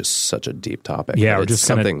transhumanism. It's just such a deep topic. Yeah, we're just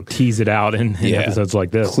going to tease it out in episodes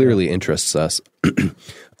like this. Clearly interests us.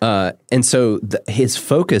 And so his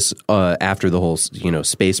focus after the whole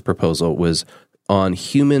space proposal was on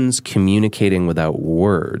humans communicating without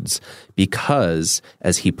words because,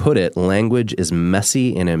 as he put it, language is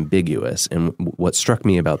messy and ambiguous. And what struck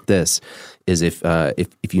me about this is if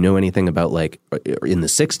you know anything about, like, in the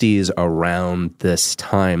 60s, around this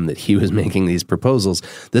time that he was making these proposals,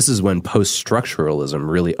 this is when post-structuralism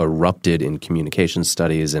really erupted in communication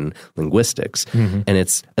studies and linguistics. And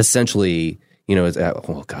it's essentially...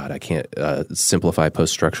 I can't simplify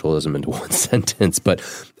post-structuralism into one sentence, but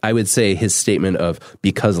I would say his statement of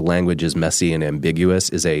because language is messy and ambiguous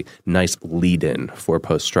is a nice lead-in for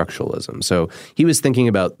post-structuralism. So he was thinking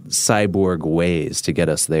about cyborg ways to get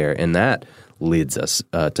us there, and that leads us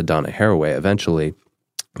to Donna Haraway eventually.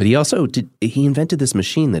 But he also he invented this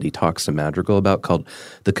machine that he talks to Madrigal about called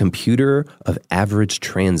the computer of average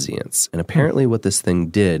transients. And apparently what this thing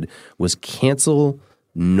did was cancel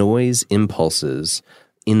noise impulses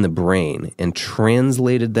in the brain and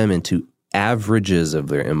translated them into averages of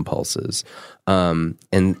their impulses.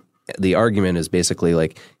 And the argument is basically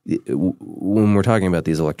like when we're talking about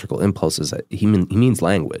these electrical impulses, he means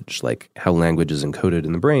language, like how language is encoded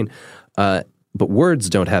in the brain. But words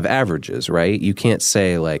don't have averages, right? You can't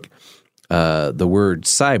say like the word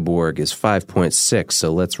cyborg is 5.6,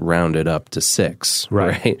 so let's round it up to 6,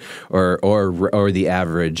 right? Or the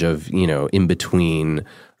average of, in between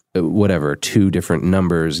whatever, two different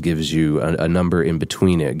numbers gives you a number in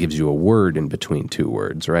between it, gives you a word in between two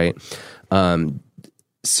words, right?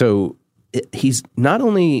 So he's not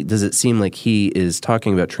only does it seem like he is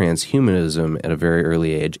talking about transhumanism at a very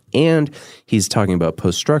early age, and he's talking about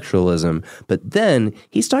post-structuralism, but then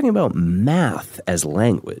he's talking about math as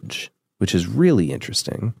language, which is really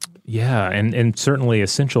interesting. Yeah, and certainly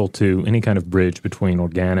essential to any kind of bridge between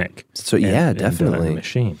organic definitely. and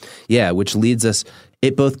machine. Yeah, which leads us,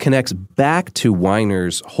 it both connects back to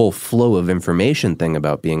Weiner's whole flow of information thing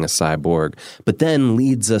about being a cyborg, but then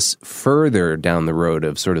leads us further down the road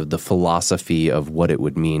of sort of the philosophy of what it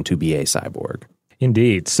would mean to be a cyborg.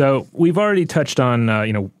 Indeed. So we've already touched on,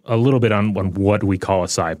 a little bit on what we call a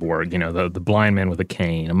cyborg, the blind man with a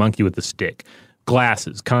cane, a monkey with a stick,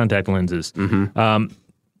 glasses, contact lenses. Mm-hmm.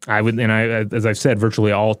 As I've said,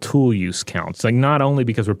 virtually all tool use counts. Like not only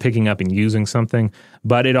because we're picking up and using something,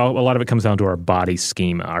 but a lot of it comes down to our body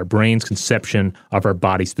schema, our brain's conception of our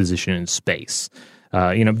body's position in space.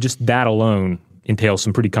 Just that alone entails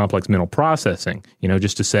some pretty complex mental processing.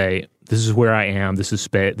 Just to say this is where I am, this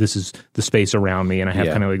is the space around me, and I have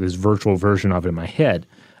kind of like this virtual version of it in my head,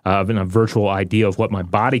 of a virtual idea of what my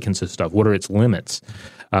body consists of. What are its limits?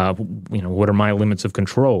 What are my limits of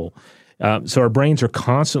control? So our brains are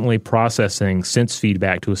constantly processing sense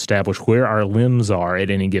feedback to establish where our limbs are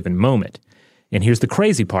at any given moment. And here's the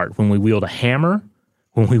crazy part. When we wield a hammer,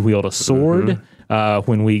 when we wield a sword,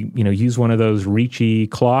 when we use one of those reachy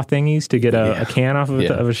claw thingies to get a can off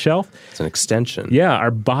of a shelf. It's an extension. Yeah,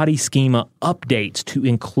 our body schema updates to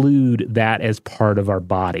include that as part of our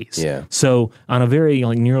bodies. Yeah. So on a very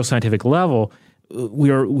neuroscientific level,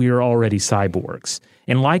 we are already cyborgs.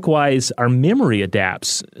 And likewise, our memory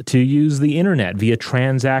adapts to use the internet via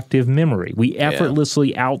transactive memory. We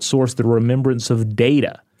effortlessly outsource the remembrance of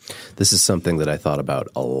data. This is something that I thought about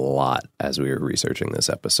a lot as we were researching this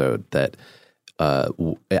episode, that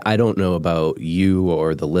I don't know about you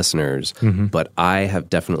or the listeners, but I have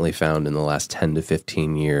definitely found in the last 10 to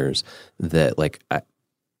 15 years that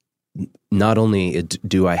not only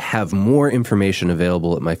do I have more information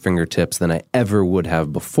available at my fingertips than I ever would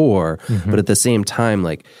have before, but at the same time,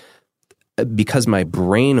 because my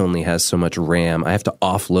brain only has so much RAM, I have to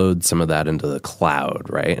offload some of that into the cloud,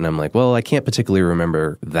 right? And I'm like, well, I can't particularly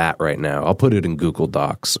remember that right now. I'll put it in Google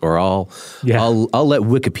Docs, or I'll let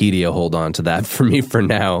Wikipedia hold on to that for me for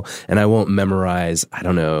now, and I won't memorize, I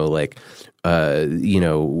don't know,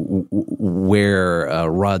 where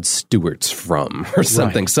Rod Stewart's from or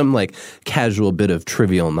something, some casual bit of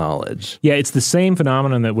trivial knowledge. Yeah, it's the same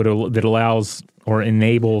phenomenon that allows or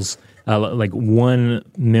enables one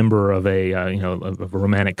member of a of a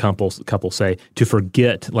romantic couple say to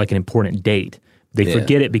forget an important date. They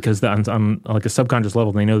forget it because on a subconscious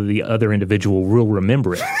level they know that the other individual will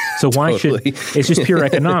remember it. So why should it's just pure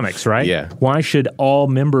economics, right? Yeah. Why should all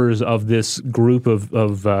members of this group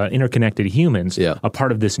of interconnected humans, a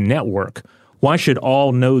part of this network, why should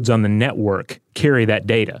all nodes on the network carry that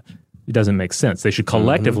data? It doesn't make sense. They should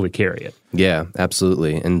collectively carry it. Yeah,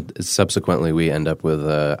 absolutely. And subsequently, we end up with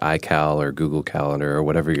iCal or Google Calendar or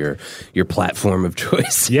whatever your platform of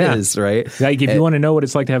choice is, right? If you want to know what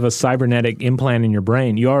it's like to have a cybernetic implant in your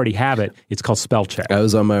brain, you already have it. It's called spell check. I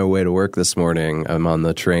was on my way to work this morning. I'm on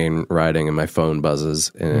the train riding, and my phone buzzes,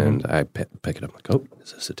 and I pick it up. Like, oh,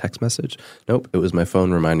 is this a text message? Nope. It was my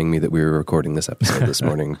phone reminding me that we were recording this episode this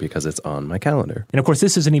morning because it's on my calendar. And of course,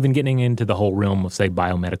 this isn't even getting into the whole realm of, say,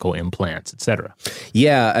 biomedical implants, et cetera.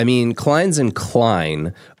 Yeah, I mean, Kleins and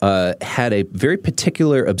Klein had a very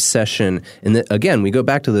particular obsession, and again, we go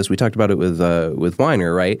back to this. We talked about it with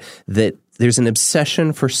Weiner, right? That there's an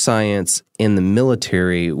obsession for science in the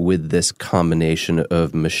military with this combination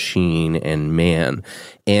of machine and man.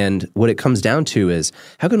 And what it comes down to is,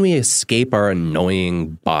 how can we escape our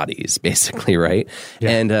annoying bodies, basically, right?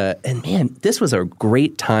 Yeah. And man, this was a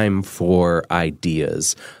great time for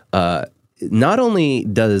ideas. Not only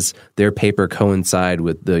does their paper coincide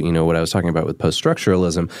with what I was talking about with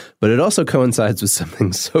post-structuralism, but it also coincides with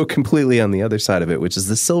something so completely on the other side of it, which is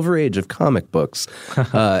the Silver Age of comic books.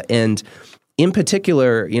 And in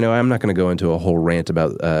particular, I'm not going to go into a whole rant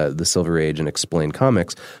about the Silver Age and explain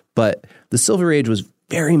comics, but the Silver Age was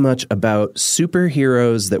very much about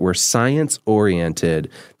superheroes that were science-oriented,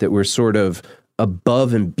 that were sort of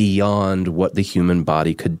above and beyond what the human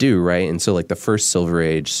body could do, right? And so like the first Silver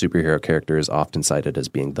Age superhero character is often cited as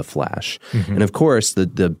being the Flash. Mm-hmm. And of course,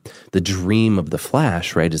 the dream of the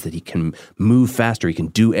Flash, right, is that he can move faster, he can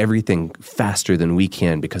do everything faster than we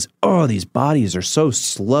can because, these bodies are so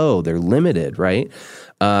slow, they're limited, right?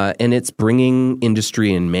 And it's bringing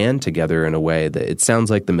industry and man together in a way that it sounds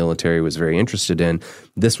like the military was very interested in.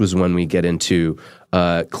 This was when we get into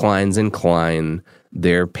Kleins and Klein.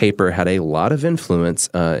 Their paper had a lot of influence,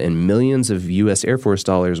 and millions of U.S. Air Force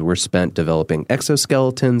dollars were spent developing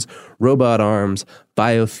exoskeletons, robot arms,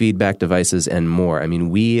 biofeedback devices, and more. I mean,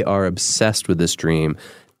 we are obsessed with this dream.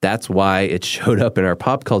 That's why it showed up in our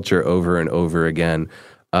pop culture over and over again.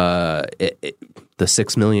 The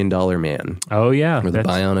 $6 Million Man. Oh, yeah. Or the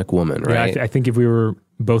Bionic Woman, right? Yeah, I think if we were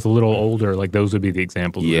both a little older, like those would be the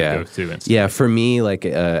examples we would go to. Yeah, for me, like,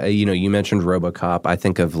 you mentioned RoboCop. I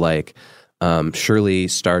think of like, surely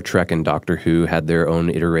Star Trek and Doctor Who had their own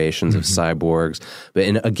iterations of cyborgs,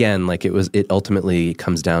 but again, like it ultimately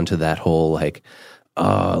comes down to that whole like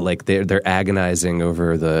they're agonizing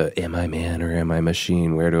over the am I man or am I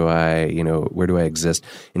machine? Where do I exist?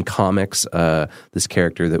 In comics, this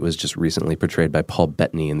character that was just recently portrayed by Paul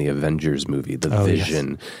Bettany in the Avengers movie, The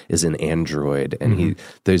Vision, is an android, and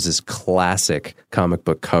there's this classic comic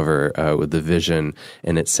book cover with the Vision,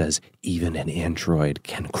 and it says, "Even an android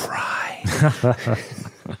can cry."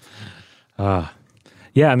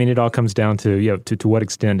 Yeah, I mean, it all comes down to to what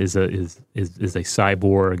extent is a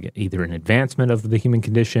cyborg either an advancement of the human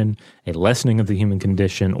condition, a lessening of the human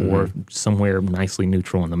condition, or somewhere nicely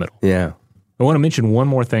neutral in the middle. Yeah. I want to mention one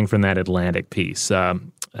more thing from that Atlantic piece.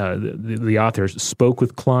 The authors spoke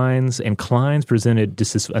with Kleins, and Kleins presented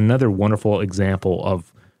just another wonderful example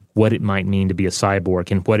of what it might mean to be a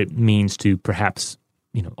cyborg and what it means to perhaps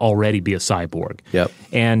already be a cyborg. Yep.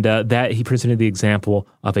 And that he presented the example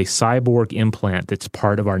of a cyborg implant that's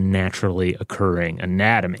part of our naturally occurring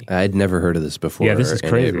anatomy. I'd never heard of this before. Yeah, this is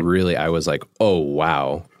crazy. And I was like, oh,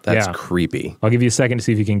 wow, that's creepy. I'll give you a second to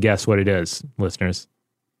see if you can guess what it is, listeners.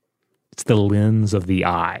 It's the lens of the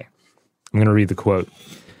eye. I'm going to read the quote.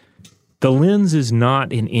 The lens is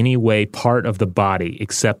not in any way part of the body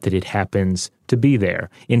except that it happens to be there.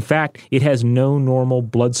 In fact, it has no normal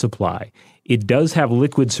blood supply. It does have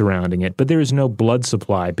liquid surrounding it, but there is no blood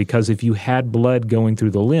supply because if you had blood going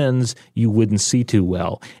through the lens, you wouldn't see too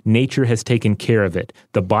well. Nature has taken care of it.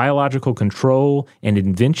 The biological control and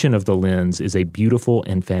invention of the lens is a beautiful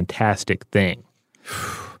and fantastic thing.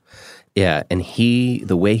 Yeah, and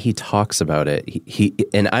the way he talks about it, he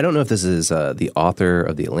and I don't know if this is the author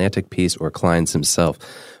of the Atlantic piece or Kleins himself,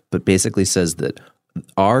 but basically says that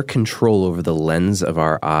our control over the lens of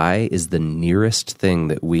our eye is the nearest thing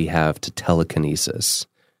that we have to telekinesis.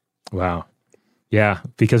 Wow. Yeah,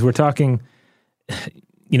 because we're talking,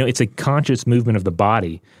 it's a conscious movement of the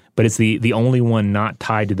body, but it's the only one not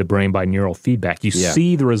tied to the brain by neural feedback. You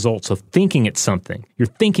see the results of thinking it's something. You're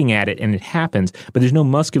thinking at it and it happens, but there's no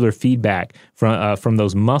muscular feedback from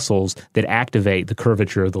those muscles that activate the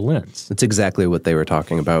curvature of the lens. That's exactly what they were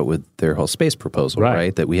talking about with their whole space proposal,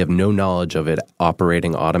 right? That we have no knowledge of it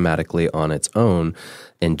operating automatically on its own,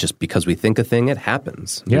 and just because we think a thing, it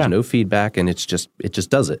happens. There's no feedback, and it just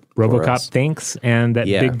does it. RoboCop thinks, and that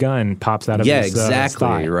big gun pops out of his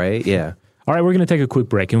thigh. Right? Yeah. All right, we're going to take a quick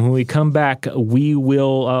break, and when we come back, we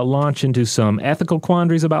will launch into some ethical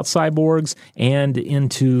quandaries about cyborgs and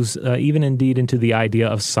into into the idea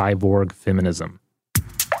of cyborg feminism.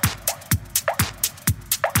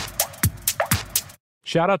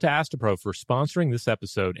 Shout out to Astepro for sponsoring this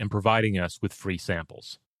episode and providing us with free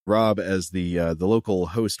samples. Rob, as the local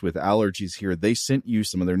host with allergies here, they sent you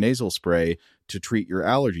some of their nasal spray to treat your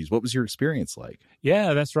allergies. What was your experience like?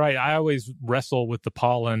 Yeah, that's right. I always wrestle with the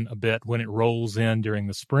pollen a bit when it rolls in during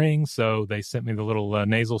the spring, so they sent me the little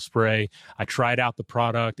nasal spray. I tried out the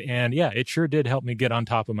product, and it sure did help me get on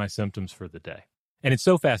top of my symptoms for the day. And it's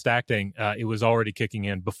so fast-acting, it was already kicking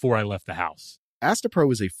in before I left the house.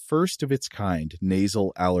 Astepro is a first-of-its-kind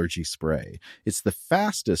nasal allergy spray. It's the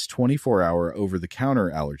fastest 24-hour over-the-counter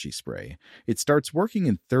allergy spray. It starts working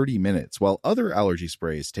in 30 minutes, while other allergy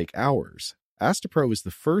sprays take hours. Astepro is the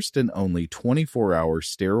first and only 24-hour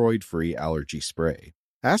steroid-free allergy spray.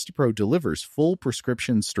 Astepro delivers full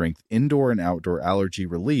prescription-strength indoor and outdoor allergy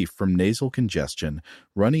relief from nasal congestion,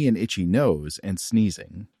 runny and itchy nose, and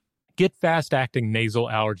sneezing. Get fast-acting nasal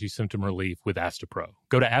allergy symptom relief with Astepro.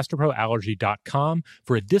 Go to asteproallergy.com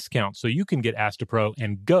for a discount so you can get Astepro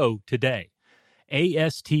and go today.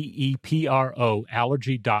 ASTEPRO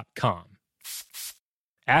allergy.com.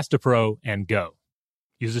 Astepro and go.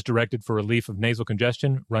 Use as directed for relief of nasal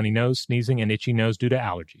congestion, runny nose, sneezing, and itchy nose due to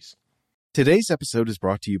allergies. Today's episode is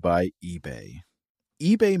brought to you by eBay.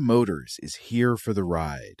 eBay Motors is here for the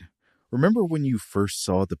ride. Remember when you first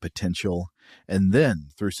saw the potential? And then,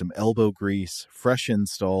 through some elbow grease, fresh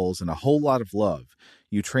installs, and a whole lot of love,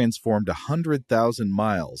 you transformed 100,000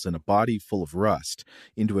 miles and a body full of rust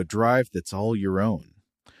into a drive that's all your own.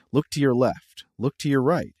 Look to your left. Look to your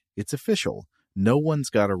right. It's official. No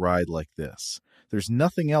one's got a ride like this. There's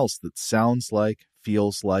nothing else that sounds like,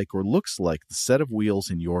 feels like, or looks like the set of wheels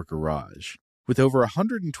in your garage. With over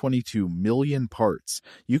 122 million parts,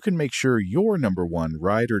 you can make sure your number one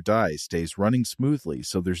ride or die stays running smoothly,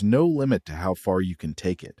 so there's no limit to how far you can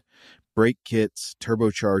take it. Brake kits,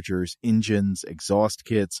 turbochargers, engines, exhaust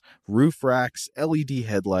kits, roof racks, LED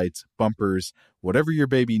headlights, bumpers, whatever your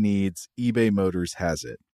baby needs, eBay Motors has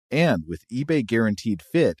it. And with eBay Guaranteed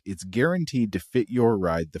Fit, it's guaranteed to fit your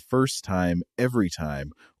ride the first time, every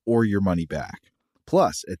time, or your money back.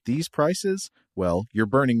 Plus, at these prices, well, you're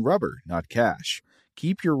burning rubber, not cash.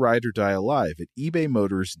 Keep your ride or die alive at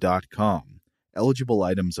ebaymotors.com. Eligible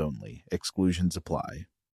items only. Exclusions apply.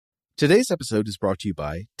 Today's episode is brought to you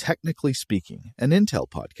by Technically Speaking, an Intel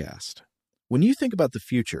podcast. When you think about the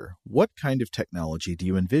future, what kind of technology do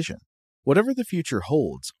you envision? Whatever the future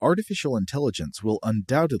holds, artificial intelligence will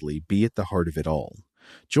undoubtedly be at the heart of it all.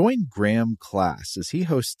 Join Graham Class as he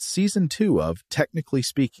hosts Season 2 of Technically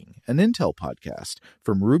Speaking, an Intel podcast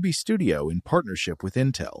from Ruby Studio in partnership with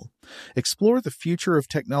Intel. Explore the future of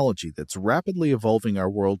technology that's rapidly evolving our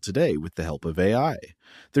world today with the help of AI.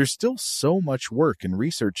 There's still so much work and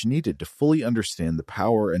research needed to fully understand the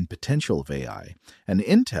power and potential of AI, and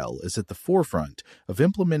Intel is at the forefront of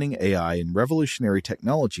implementing AI in revolutionary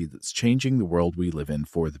technology that's changing the world we live in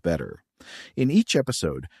for the better. In each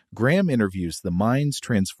episode, Graham interviews the minds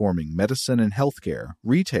transforming medicine and healthcare,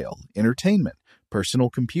 retail, entertainment,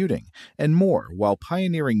 personal computing, and more while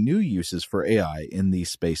pioneering new uses for AI in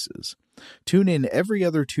these spaces. Tune in every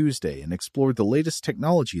other Tuesday and explore the latest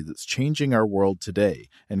technology that's changing our world today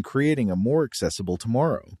and creating a more accessible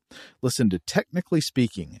tomorrow. Listen to Technically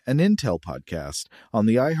Speaking, an Intel podcast on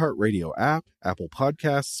the iHeartRadio app, Apple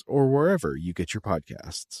Podcasts, or wherever you get your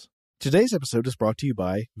podcasts. Today's episode is brought to you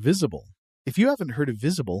by Visible. If you haven't heard of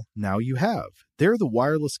Visible, now you have. They're the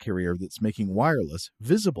wireless carrier that's making wireless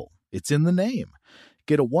visible. It's in the name.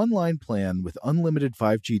 Get a one-line plan with unlimited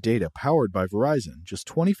 5G data powered by Verizon, just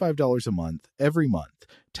 $25 a month, every month,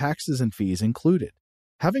 taxes and fees included.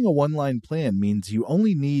 Having a one-line plan means you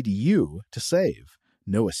only need you to save.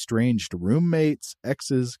 No estranged roommates,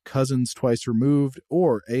 exes, cousins twice removed,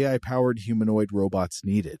 or AI-powered humanoid robots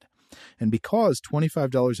needed. And because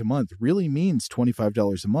 $25 a month really means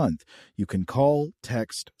 $25 a month, you can call,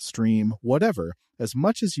 text, stream, whatever, as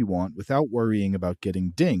much as you want without worrying about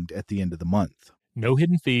getting dinged at the end of the month. No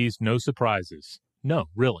hidden fees, no surprises. No,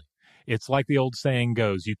 really. It's like the old saying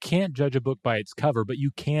goes, you can't judge a book by its cover, but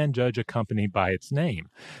you can judge a company by its name.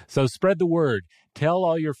 So spread the word. Tell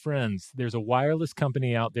all your friends there's a wireless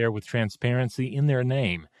company out there with transparency in their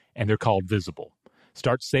name, and they're called Visible.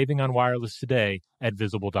 Start saving on wireless today at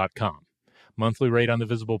Visible.com. Monthly rate on the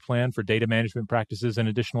Visible plan for data management practices and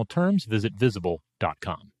additional terms, visit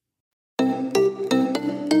Visible.com.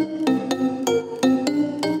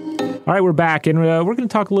 All right, we're back, and we're going to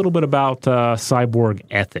talk a little bit about cyborg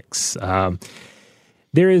ethics.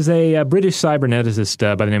 There is a British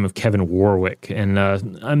cyberneticist by the name of Kevin Warwick, and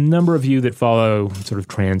a number of you that follow sort of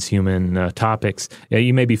transhuman topics,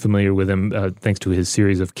 you may be familiar with him thanks to his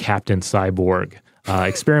series of Captain Cyborg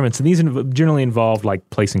experiments, and these generally involved like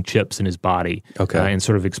placing chips in his body, and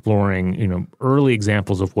sort of exploring, early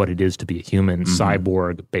examples of what it is to be a human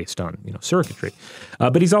cyborg based on, circuitry.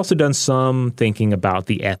 But he's also done some thinking about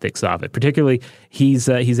the ethics of it. Particularly, he's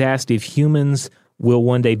asked if humans will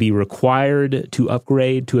one day be required to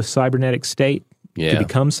upgrade to a cybernetic state to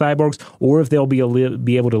become cyborgs, or if they'll be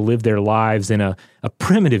able to live their lives in a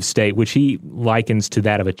primitive state, which he likens to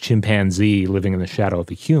that of a chimpanzee living in the shadow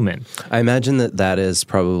of a human. I imagine that is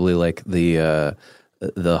probably like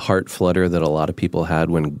the heart flutter that a lot of people had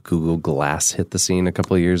when Google Glass hit the scene a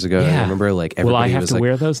couple of years ago. Yeah. I remember like everybody Will I have was to like,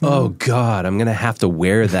 wear those now? "Oh God, I'm going to have to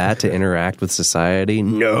wear that to interact with society."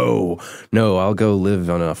 No, I'll go live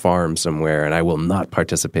on a farm somewhere and I will not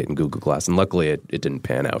participate in Google Glass. And luckily it didn't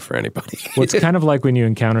pan out for anybody. Well, it's kind of like when you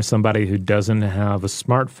encounter somebody who doesn't have a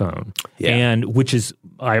smartphone, and which is,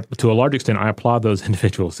 to a large extent, I applaud those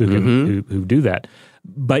individuals who do that.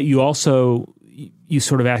 But you also, you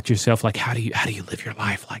sort of ask yourself, like, how do you live your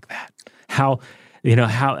life like that?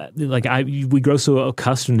 We grow so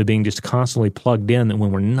accustomed to being just constantly plugged in that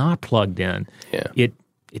when we're not plugged in,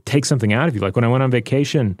 it takes something out of you. Like when I went on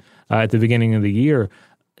vacation at the beginning of the year,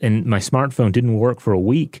 and my smartphone didn't work for a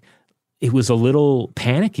week, it was a little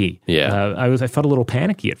panicky. Yeah. I felt a little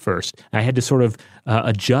panicky at first. I had to sort of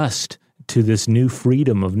adjust to this new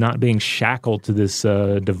freedom of not being shackled to this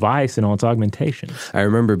device and all its augmentations. I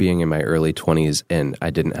remember being in my early 20s and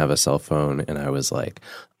I didn't have a cell phone, and I was like,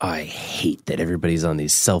 I hate that everybody's on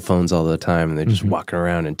these cell phones all the time and they're just walking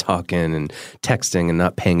around and talking and texting and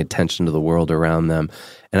not paying attention to the world around them.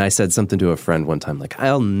 And I said something to a friend one time, like,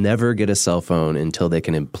 I'll never get a cell phone until they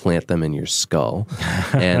can implant them in your skull.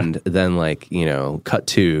 And then, like, you know, cut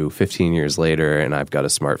to 15 years later, and I've got a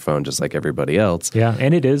smartphone just like everybody else. Yeah,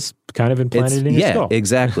 and it is kind of implanted in your skull. Yeah,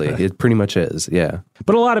 exactly. It pretty much is, yeah.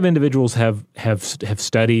 But a lot of individuals have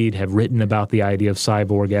studied, have written about the idea of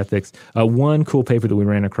cyborg ethics. One cool paper that we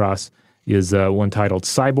ran across is one titled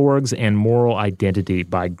Cyborgs and Moral Identity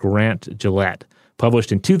by Grant Gillette,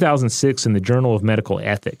 published in 2006 in the Journal of Medical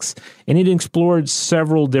Ethics. And it explored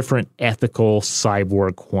several different ethical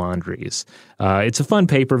cyborg quandaries. It's a fun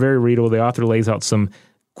paper, very readable. The author lays out some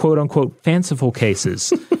quote-unquote fanciful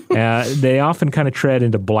cases. They often kind of tread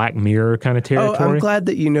into Black Mirror kind of territory. Oh, I'm glad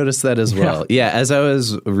that you noticed that as well. Yeah, as I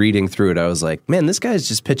was reading through it, I was like, man, this guy's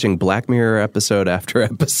just pitching Black Mirror episode after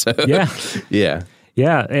episode. Yeah. Yeah.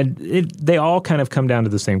 Yeah, and they all kind of come down to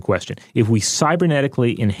the same question. If we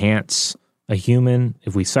cybernetically enhance a human,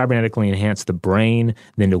 if we cybernetically enhance the brain,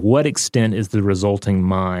 then to what extent is the resulting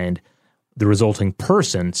mind, the resulting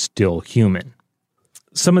person, still human?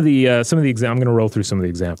 Some of the I'm going to roll through some of the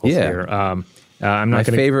examples here. My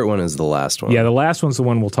favorite one is the last one. Yeah, the last one's the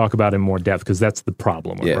one we'll talk about in more depth because that's the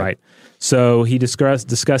problem, right? So he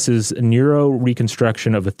discusses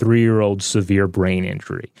neuro-reconstruction of a 3-year-old's severe brain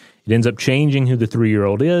injury. It ends up changing who the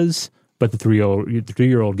 3-year-old is, but the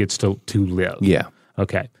 3-year-old gets to live. Yeah.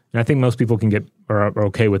 Okay. And I think most people are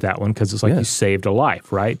okay with that one because it's like you saved a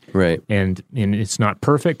life, right? Right. And it's not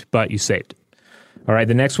perfect, but you saved it. All right,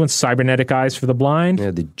 the next one's cybernetic eyes for the blind.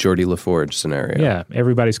 Yeah, the Geordie LaForge scenario. Yeah,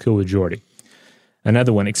 everybody's cool with Geordie.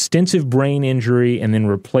 Another one, extensive brain injury and then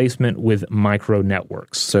replacement with micro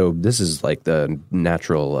networks. So this is like the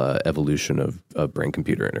natural evolution of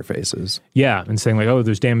brain-computer interfaces. Yeah, and saying like, oh,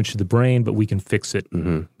 there's damage to the brain, but we can fix it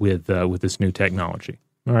with this new technology.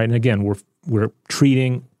 All right, and again, we're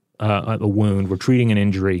treating a wound, we're treating an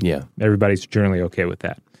injury. Yeah. Everybody's generally okay with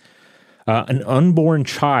that. An unborn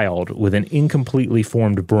child with an incompletely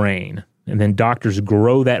formed brain, and then doctors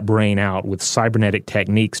grow that brain out with cybernetic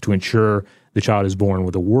techniques to ensure the child is born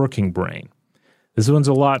with a working brain. This one's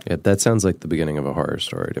a lot. Yeah, that sounds like the beginning of a horror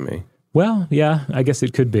story to me. Well, yeah, I guess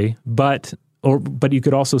it could be, but you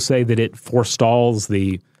could also say that it forestalls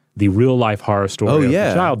the real life horror story of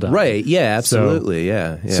the child dying. Right? Yeah, absolutely.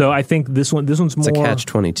 So, yeah. So I think this one's more. It's a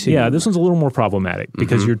catch-22. Yeah, this one's a little more problematic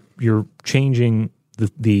because you're changing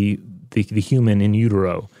the human in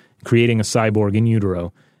utero, creating a cyborg in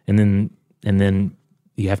utero, and then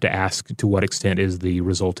you have to ask to what extent is the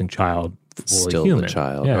resulting child still human. The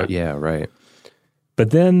child. Yeah. Right.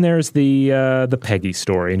 But then there's the Peggy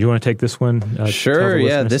story, and do you want to take this one? Sure.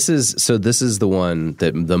 Yeah. This is the one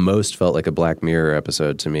that the most felt like a Black Mirror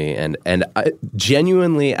episode to me, and I,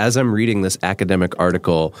 genuinely, as I'm reading this academic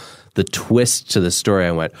article, the twist to the story,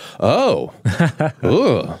 I went, oh,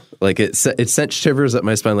 ooh. Like it sent shivers up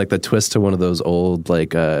my spine, like the twist to one of those old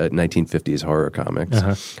 1950s horror comics.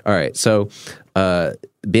 All right, so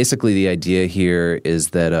basically the idea here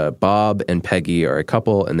is that Bob and Peggy are a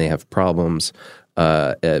couple and they have problems.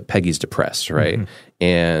 Peggy's depressed, right?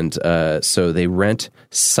 And so they rent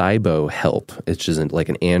Cybo Help, which is like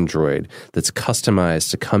an android that's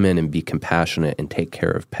customized to come in and be compassionate and take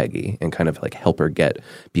care of Peggy and kind of like help her get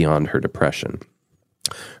beyond her depression.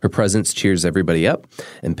 Her presence cheers everybody up,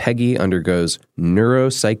 and Peggy undergoes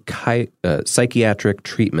psychiatric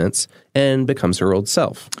treatments and becomes her old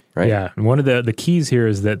self, right? Yeah, and one of the keys here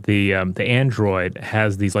is that the android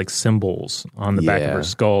has these like symbols on the back of her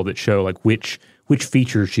skull that show like which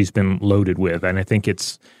features she's been loaded with, and I think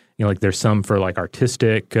it's like there's some for like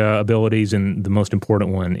artistic abilities, and the most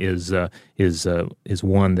important one is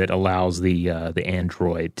one that allows the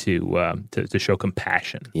android to show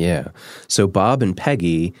compassion. Yeah. So Bob and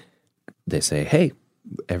Peggy, they say, "Hey,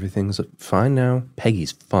 everything's fine now.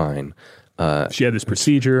 Peggy's fine. She had this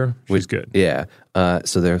procedure. She's good." Yeah.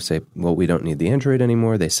 So they say, "Well, we don't need the android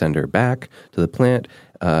anymore." They send her back to the plant.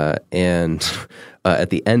 And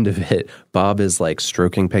at the end of it, Bob is like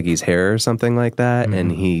stroking Peggy's hair or something like that,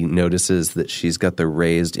 and he notices that she's got the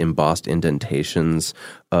raised embossed indentations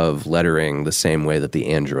of lettering the same way that the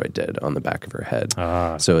android did on the back of her head.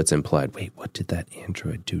 So it's implied, wait, what did that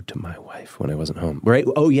android do to my wife when I wasn't home? Right?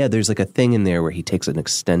 Oh yeah, there's like a thing in there where he takes an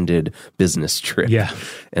extended business trip. Yeah.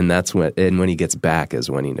 And when he gets back is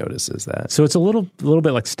when he notices that. So it's a little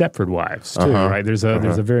bit like Stepford Wives too, right? There's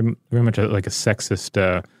a very much like a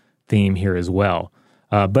sexist theme here as well.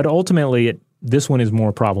 But ultimately, this one is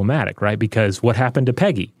more problematic, right? Because what happened to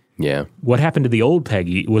Peggy? Yeah. What happened to the old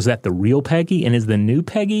Peggy? Was that the real Peggy? And is the new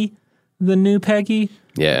Peggy the new Peggy?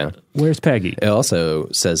 Yeah. Where's Peggy? It also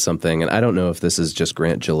says something, and I don't know if this is just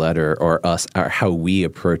Grant Gillette or us, or how we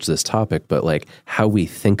approach this topic, but like how we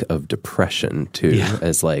think of depression too,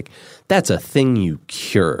 as like, that's a thing you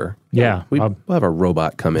cure. Yeah. We'll have a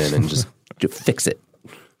robot come in and just fix it.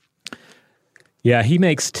 Yeah, he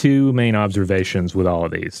makes two main observations with all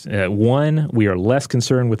of these. One, we are less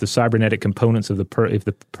concerned with the cybernetic components of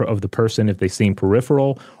the person if they seem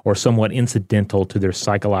peripheral or somewhat incidental to their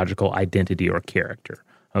psychological identity or character.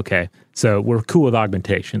 Okay, so we're cool with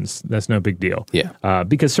augmentations. That's no big deal. Yeah,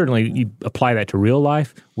 because certainly you apply that to real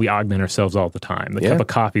life, we augment ourselves all the time. The cup of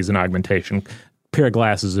coffee is an augmentation. A pair of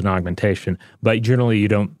glasses is an augmentation. But generally you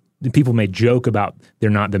don't. People may joke about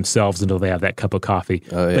they're not themselves until they have that cup of coffee,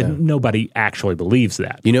 but nobody actually believes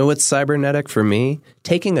that. You know what's cybernetic for me?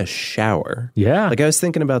 Taking a shower. Yeah. Like I was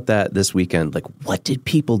thinking about that this weekend. Like, what did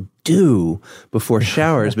people do before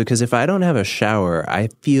showers? Because if I don't have a shower, I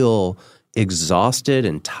feel exhausted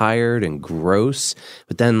and tired and gross.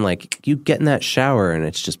 But then, like, you get in that shower and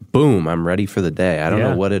it's just, boom, I'm ready for the day. I don't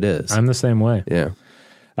know what it is. I'm the same way. Yeah.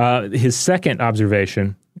 His second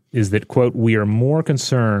observation is that, quote, we are more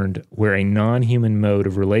concerned where a non-human mode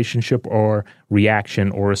of relationship or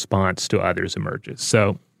reaction or response to others emerges.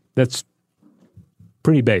 So that's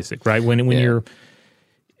pretty basic, right? When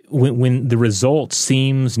the result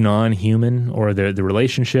seems non-human or the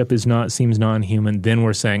relationship seems non-human, then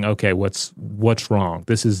we're saying, okay, what's wrong?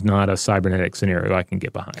 This is not a cybernetic scenario I can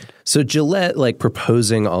get behind. So Gillette, like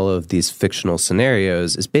proposing all of these fictional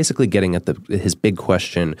scenarios, is basically getting at his big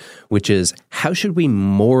question, which is how should we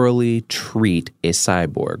morally treat a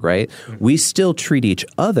cyborg, right? Mm-hmm. We still treat each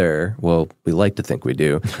other, well, we like to think we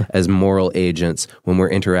do, as moral agents when we're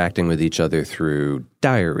interacting with each other through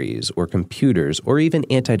diaries or computers or even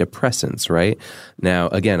antidepressants, right? Now,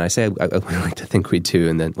 again, I say I like to think we do,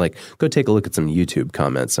 and then like go take a look at some YouTube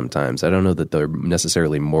comments sometimes. I don't know that they're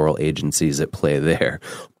necessarily moral agencies at play there.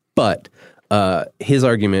 But his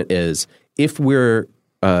argument is if we're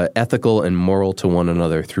ethical and moral to one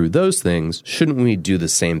another through those things, shouldn't we do the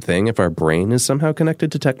same thing if our brain is somehow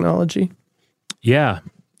connected to technology? Yeah,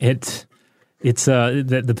 it's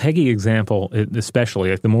the Peggy example,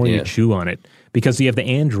 especially, like the more you chew on it, because you have the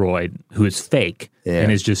android who is fake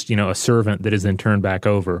and is just, a servant that is then turned back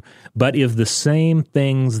over. But if the same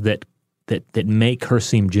things that make her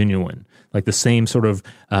seem genuine, like the same sort of,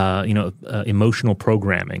 emotional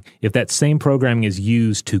programming, if that same programming is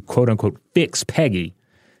used to quote unquote fix Peggy,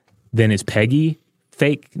 then is Peggy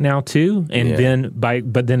fake now too? And then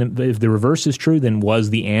if the reverse is true, then was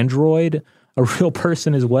the android a real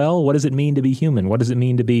person as well? What does it mean to be human? What does it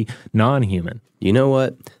mean to be non-human? You know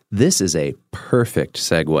what? This is a perfect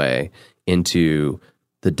segue into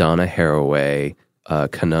the Donna Haraway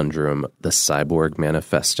conundrum, the Cyborg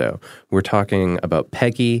Manifesto. We're talking about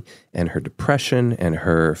Peggy and her depression and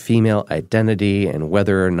her female identity and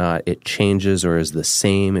whether or not it changes or is the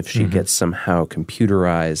same if she gets somehow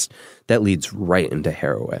computerized. That leads right into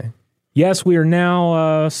Haraway. Yes, we are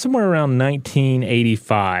now somewhere around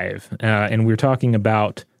 1985, and we're talking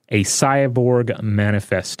about a Cyborg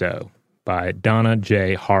Manifesto by Donna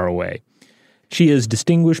J. Haraway. She is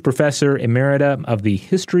Distinguished Professor Emerita of the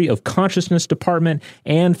History of Consciousness Department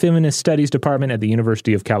and Feminist Studies Department at the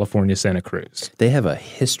University of California, Santa Cruz. They have a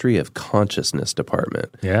History of Consciousness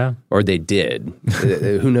Department. Yeah. Or they did.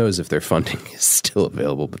 Who knows if their funding is still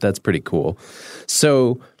available, but that's pretty cool.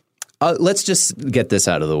 So let's just get this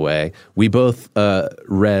out of the way. We both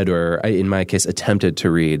read, or in my case, attempted to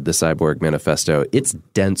read the Cyborg Manifesto. It's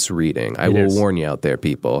dense reading. I will warn you out there,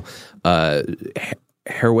 people.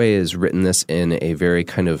 Haraway has written this in a very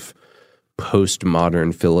kind of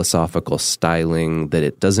postmodern philosophical styling that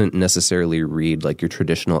it doesn't necessarily read like your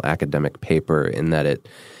traditional academic paper in that it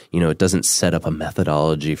doesn't set up a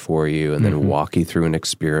methodology for you and then walk you through an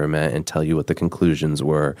experiment and tell you what the conclusions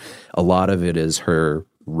were. A lot of it is her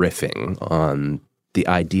riffing on the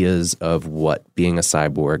ideas of what being a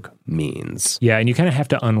cyborg means. Yeah, and you kind of have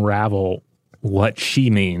to unravel what she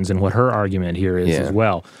means and what her argument here is as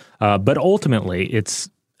well. But ultimately, it's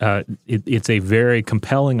a very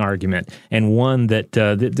compelling argument, and one that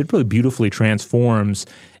really beautifully transforms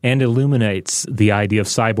and illuminates the idea of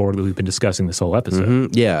cyborg that we've been discussing this whole episode.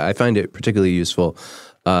 Mm-hmm. Yeah, I find it particularly useful.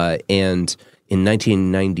 And in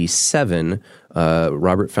 1997,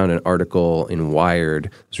 Robert found an article in Wired.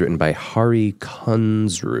 It was written by Hari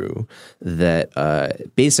Kunzru that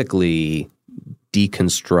basically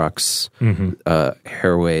deconstructs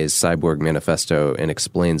Haraway's Cyborg Manifesto and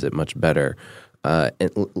explains it much better. And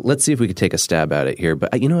let's see if we could take a stab at it here.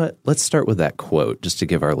 But you know what? Let's start with that quote just to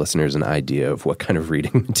give our listeners an idea of what kind of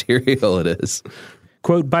reading material it is.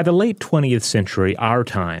 Quote, by the late 20th century, our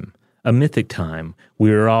time, a mythic time, we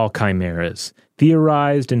were all chimeras,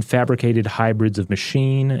 theorized and fabricated hybrids of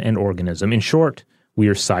machine and organism. In short, we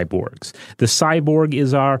are cyborgs. The cyborg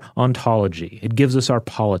is our ontology. It gives us our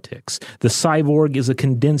politics. The cyborg is a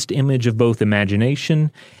condensed image of both imagination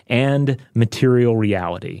and material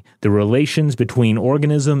reality. The relations between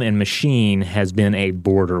organism and machine has been a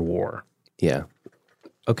border war. Yeah.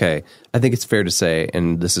 Okay. I think it's fair to say,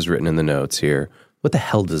 and this is written in the notes here, what the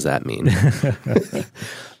hell does that mean?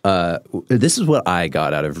 This is what I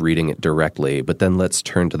got out of reading it directly, but then let's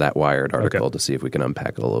turn to that Wired article to see if we can unpack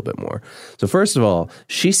it a little bit more. So first of all,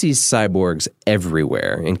 she sees cyborgs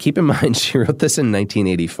everywhere. And keep in mind, she wrote this in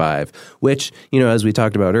 1985, which, as we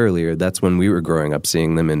talked about earlier, that's when we were growing up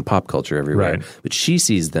seeing them in pop culture everywhere. Right. But she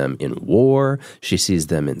sees them in war. She sees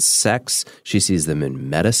them in sex. She sees them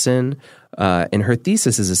in medicine. And her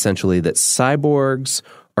thesis is essentially that cyborgs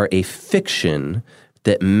are a fiction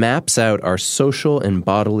that maps out our social and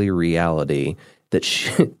bodily reality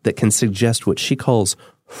that can suggest what she calls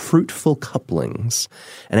fruitful couplings.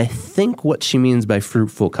 And I think what she means by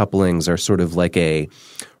fruitful couplings are sort of like a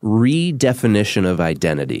redefinition of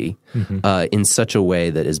identity in such a way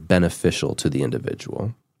that is beneficial to the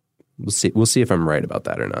individual. We'll see if I'm right about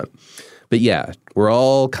that or not. But yeah, we're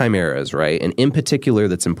all chimeras, right? And in particular,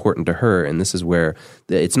 that's important to her, and this is where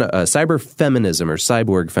it's not cyber feminism or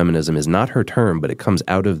cyborg feminism is not her term, but it comes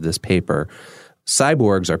out of this paper.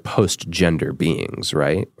 Cyborgs are post-gender beings,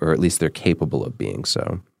 right? Or at least they're capable of being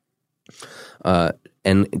so.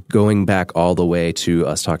 And going back all the way to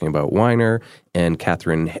us talking about Weiner and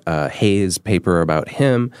Catherine Hayes' paper about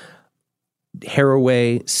him,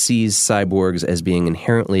 Haraway sees cyborgs as being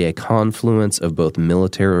inherently a confluence of both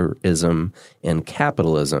militarism and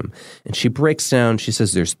capitalism. And she breaks down, she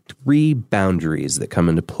says there's 3 boundaries that come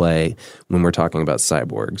into play when we're talking about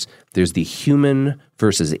cyborgs. There's the human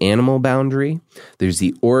versus animal boundary, there's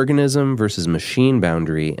the organism versus machine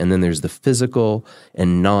boundary, and then there's the physical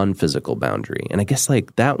and non-physical boundary. And I guess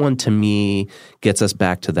that one to me gets us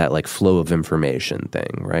back to that flow of information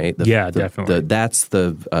thing, right? Definitely. That's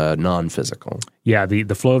the non-physical. Yeah,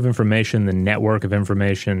 the flow of information, the network of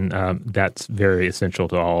information, that's very essential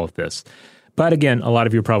to all of this. But again, a lot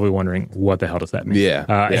of you are probably wondering, what the hell does that mean? Yeah.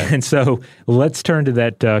 And so let's turn to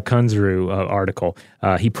that Kunzru article.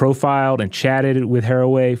 He profiled and chatted with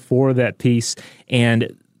Haraway for that piece,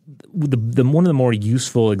 and one of the more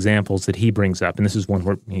useful examples that he brings up, and this is one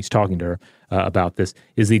where he's talking to her about this,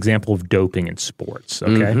 is the example of doping in sports.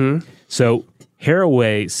 Okay, So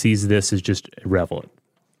Haraway sees this as just irrelevant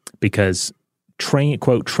because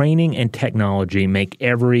training and technology make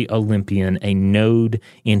every Olympian a node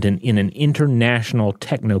in an international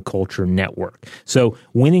technoculture network. So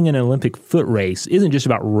winning an Olympic foot race isn't just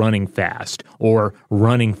about running fast or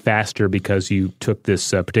running faster because you took this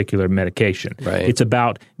particular medication. Right. It's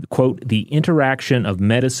about, quote, the interaction of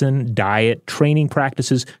medicine, diet, training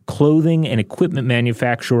practices, clothing and equipment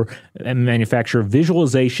manufacture,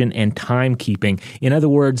 visualization, and timekeeping. In other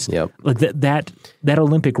words, that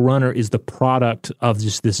Olympic runner is the product of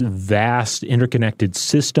just this vast interconnected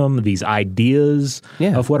system, these ideas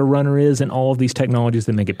of what a runner is, and all of these technologies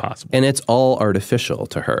that make it possible. And it's all artificial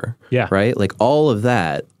to her, right? All of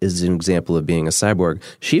that is an example of being a cyborg.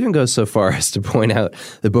 She even goes so far as to point out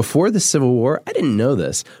that before the Civil War, I didn't know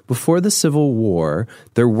this, before the Civil War,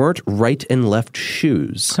 there weren't right and left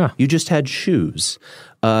shoes. You just had shoes.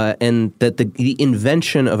 And that the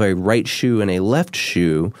invention of a right shoe and a left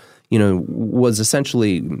shoe was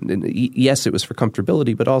essentially, yes, it was for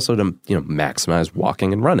comfortability, but also to, maximize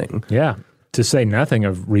walking and running. Yeah. To say nothing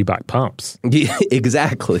of Reebok pumps. Yeah,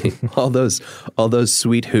 exactly. all those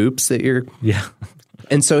sweet hoops that you're. Yeah.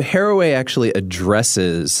 And so Haraway actually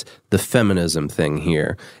addresses the feminism thing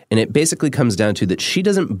here. And it basically comes down to that she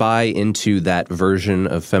doesn't buy into that version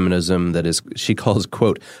of feminism that is, she calls,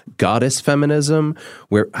 quote, goddess feminism,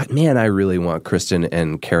 where, man, I really want Kristen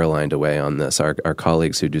and Caroline to weigh on this, our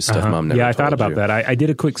colleagues who do stuff Mom never Yeah, I told thought about you. that. I did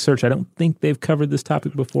a quick search. I don't think they've covered this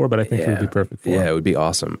topic before, but I think it would be perfect for Yeah, it would be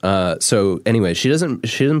awesome. So anyway, she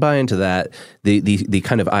doesn't buy into that. The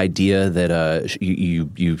kind of idea that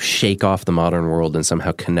you shake off the modern world and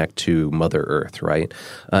somehow connect to Mother Earth, right?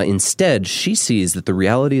 Instead, she sees that the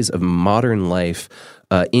realities of modern life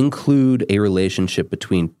include a relationship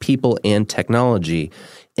between people and technology,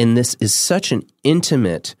 and this is such an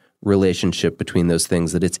intimate relationship between those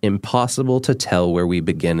things that it's impossible to tell where we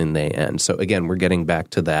begin and they end. So again, we're getting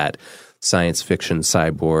back to that science fiction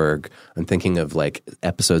cyborg. I'm thinking of like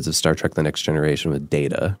episodes of Star Trek The Next Generation with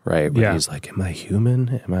Data, right? Where he's like, am I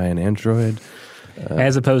human? Am I an android?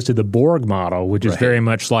 As opposed to the Borg model, which is very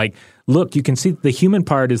much like, look, you can see the human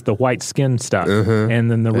part is the white skin stuff,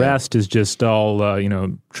 and then the rest is just all,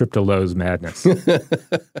 Triptoloh's madness.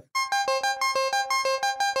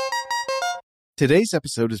 Today's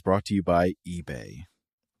episode is brought to you by eBay.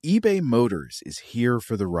 eBay Motors is here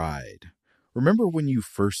for the ride. Remember when you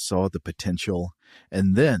first saw the potential?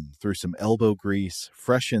 And then, through some elbow grease,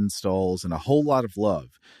 fresh installs, and a whole lot of love,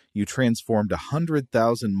 you transformed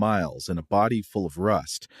 100,000 miles and a body full of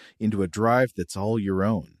rust into a drive that's all your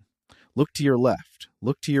own. Look to your left.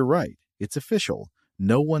 Look to your right. It's official.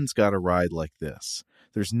 No one's got a ride like this.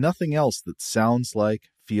 There's nothing else that sounds like,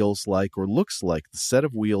 feels like, or looks like the set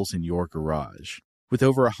of wheels in your garage. With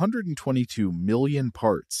over 122 million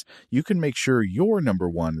parts, you can make sure your number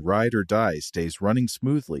one ride or die stays running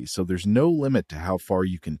smoothly, so there's no limit to how far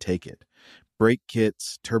you can take it. Brake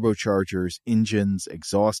kits, turbochargers, engines,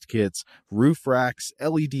 exhaust kits, roof racks,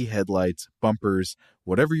 LED headlights, bumpers,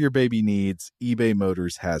 whatever your baby needs, eBay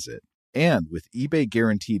Motors has it. And with eBay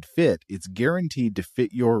Guaranteed Fit, it's guaranteed to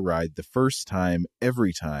fit your ride the first time,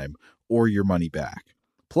 every time, or your money back.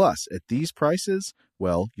 Plus, at these prices,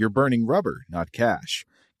 well, you're burning rubber, not cash.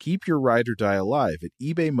 Keep your ride or die alive at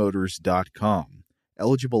ebaymotors.com.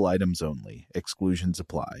 Eligible items only. Exclusions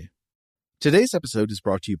apply. Today's episode is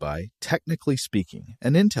brought to you by Technically Speaking,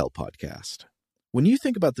 an Intel podcast. When you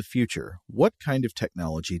think about the future, what kind of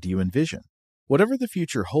technology do you envision? Whatever the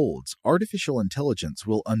future holds, artificial intelligence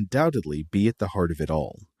will undoubtedly be at the heart of it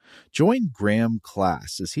all. Join Graham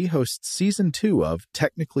Class as he hosts Season 2 of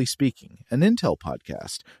Technically Speaking, an Intel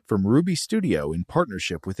podcast from Ruby Studio in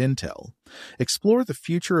partnership with Intel. Explore the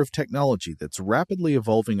future of technology that's rapidly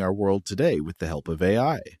evolving our world today with the help of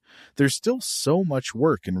AI. There's still so much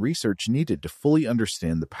work and research needed to fully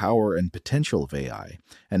understand the power and potential of AI,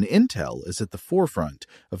 and Intel is at the forefront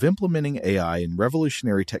of implementing AI in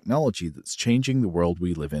revolutionary technology that's changing the world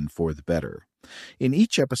we live in for the better. In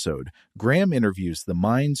each episode, Graham interviews the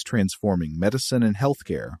minds transforming medicine and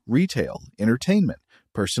healthcare, retail, entertainment,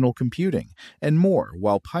 personal computing, and more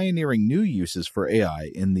while pioneering new uses for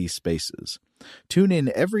AI in these spaces. Tune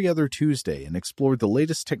in every other Tuesday and explore the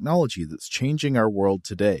latest technology that's changing our world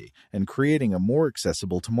today and creating a more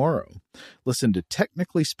accessible tomorrow. Listen to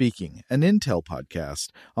Technically Speaking, an Intel podcast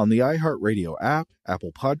on the iHeartRadio app,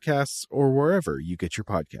 Apple Podcasts, or wherever you get your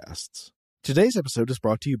podcasts. Today's episode is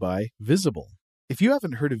brought to you by Visible. If you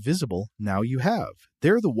haven't heard of Visible, now you have.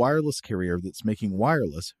 They're the wireless carrier that's making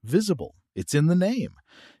wireless visible. It's in the name.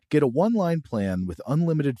 Get a one-line plan with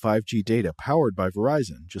unlimited 5G data powered by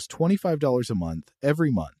Verizon, just $25 a month,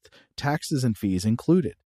 every month, taxes and fees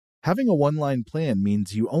included. Having a one-line plan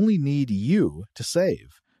means you only need you to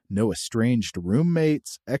save. No estranged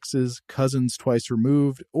roommates, exes, cousins twice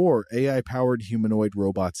removed, or AI-powered humanoid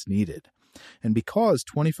robots needed. And because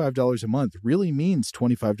 $25 a month really means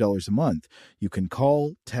 $25 a month, you can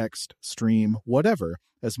call, text, stream, whatever,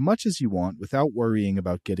 as much as you want without worrying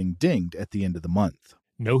about getting dinged at the end of the month.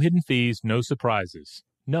 No hidden fees, no surprises.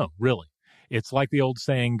 No, really. It's like the old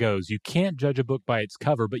saying goes, you can't judge a book by its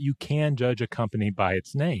cover, but you can judge a company by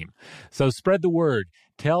its name. So spread the word.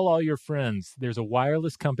 Tell all your friends there's a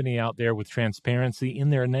wireless company out there with transparency in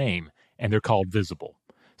their name, and they're called Visible.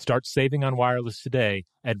 Start saving on wireless today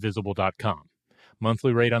at Visible.com.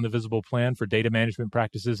 Monthly rate on the Visible plan for data management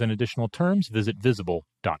practices and additional terms, visit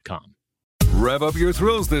Visible.com. Rev up your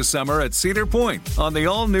thrills this summer at Cedar Point on the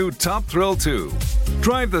all-new Top Thrill 2.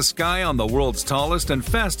 Drive the sky on the world's tallest and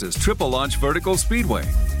fastest triple-launch vertical speedway.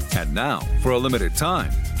 And now, for a limited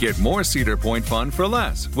time, get more Cedar Point fun for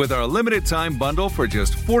less with our limited-time bundle for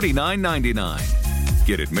just $49.99.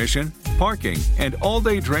 Get admission, parking, and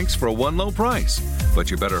all-day drinks for one low price. But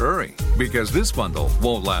you better hurry, because this bundle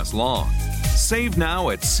won't last long. Save now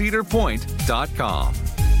at cedarpoint.com.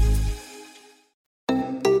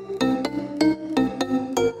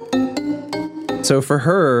 so for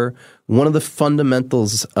her, one of the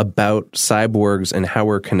fundamentals about cyborgs and how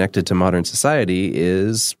we're connected to modern society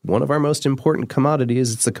is one of our most important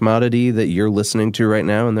commodities. It's a commodity that you're listening to right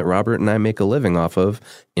now and that Robert and I make a living off of,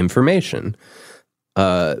 information.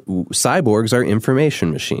 Cyborgs are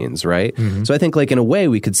information machines, right? Mm-hmm. So I think like in a way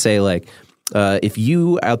we could say like, if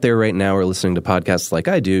you out there right now are listening to podcasts like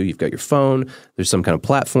I do, you've got your phone, there's some kind of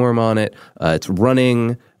platform on it, it's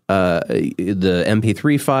running the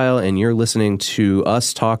MP3 file, and you're listening to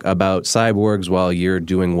us talk about cyborgs while you're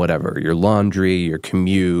doing whatever, your laundry, your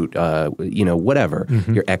commute, whatever,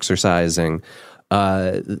 you're exercising.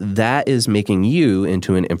 That is making you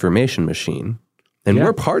into an information machine. And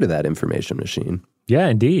we're part of that information machine. Yeah,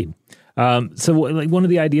 indeed. So like one of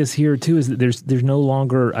the ideas here too is that there's no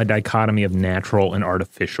longer a dichotomy of natural and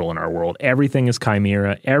artificial in our world. Everything is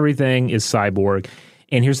chimera. Everything is cyborg.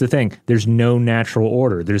 And here's the thing. There's no natural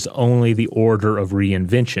order. There's only the order of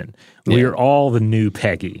reinvention. Yeah. We are all the new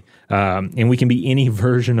Peggy. And we can be any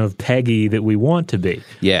version of Peggy that we want to be.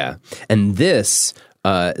 Yeah. And this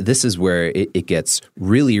is where it gets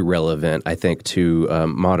really relevant, I think, to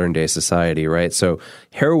modern day society, right? So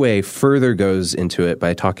Haraway further goes into it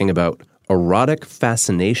by talking about erotic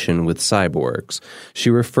fascination with cyborgs. She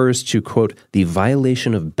refers to, quote, the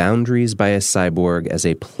violation of boundaries by a cyborg as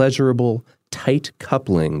a pleasurable, tight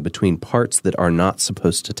coupling between parts that are not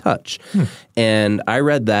supposed to touch. And I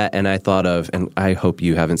read that and I thought of, and I hope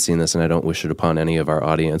you haven't seen this and I don't wish it upon any of our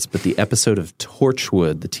audience, but the episode of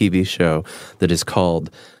Torchwood, the TV show that is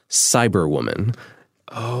called Cyberwoman.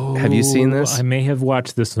 Oh. Have you seen this? I may have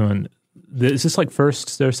watched this one. Is this like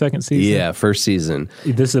first or second season? Yeah, first season.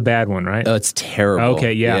 This is a bad one, right? Oh, it's terrible.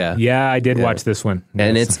 Okay, yeah, I did watch this one.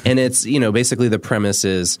 Yes. And it's basically the premise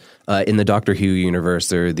is in the Doctor Who universe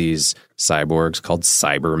there are these cyborgs called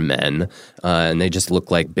Cybermen, and they just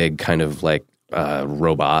look like big kind of like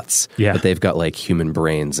robots, but they've got like human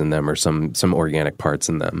brains in them or some organic parts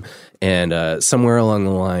in them. And somewhere along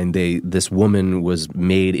the line, this woman was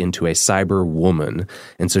made into a cyber woman,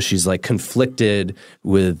 and so she's like conflicted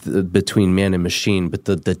with between man and machine. But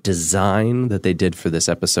the design that they did for this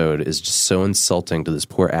episode is just so insulting to this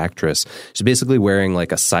poor actress. She's basically wearing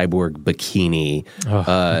like a cyborg bikini,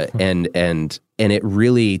 and it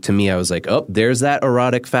really, to me, I was like, oh, there's that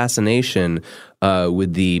erotic fascination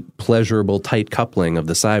with the pleasurable tight coupling of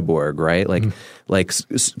the cyborg, right? Like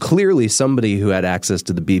clearly somebody who had access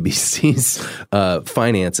to the BBC's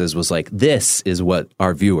finances was like, this is what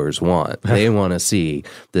our viewers want. They want to see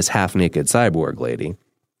this half-naked cyborg lady.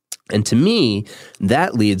 And to me,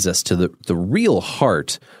 that leads us to the real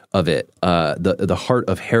heart of it, the heart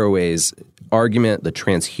of Haraway's argument, the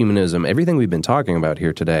transhumanism, everything we've been talking about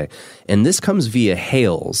here today. And this comes via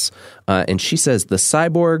Hales. And she says, the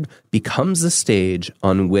cyborg becomes the stage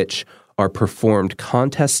on which are performed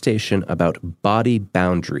contestation about body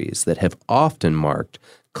boundaries that have often marked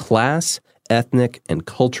class, ethnic, and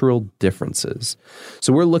cultural differences.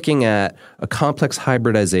 So we're looking at a complex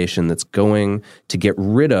hybridization that's going to get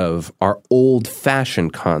rid of our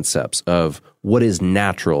old-fashioned concepts of what is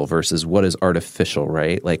natural versus what is artificial,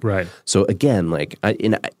 right? Right. So again,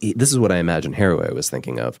 this is what I imagine Haraway was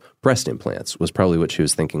thinking of. Breast implants was probably what she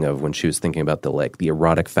was thinking of when she was thinking about the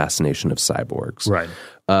erotic fascination of cyborgs. Right.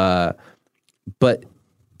 But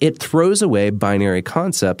it throws away binary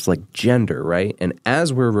concepts like gender, right? And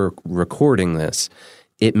as we're recording this,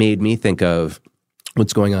 it made me think of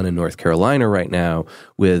what's going on in North Carolina right now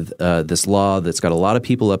with this law that's got a lot of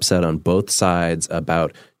people upset on both sides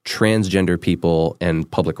about transgender people and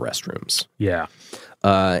public restrooms. Yeah.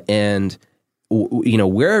 And,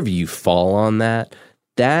 wherever you fall on that,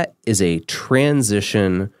 that is a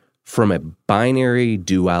transition from a binary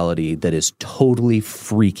duality that is totally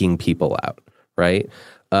freaking people out, right?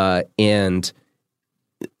 And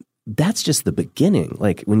that's just the beginning.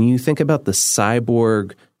 Like when you think about the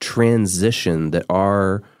cyborg transition that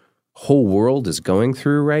our whole world is going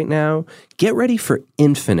through right now, get ready for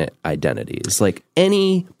infinite identities, like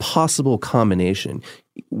any possible combination.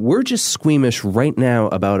 We're just squeamish right now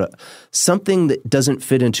about something that doesn't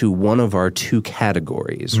fit into one of our two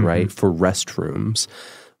categories, right, for restrooms.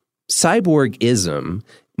 Cyborgism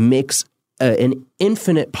makes an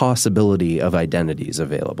infinite possibility of identities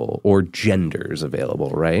available or genders available,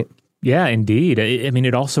 right? Yeah, indeed. I mean,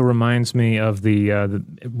 it also reminds me of the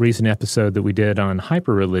recent episode that we did on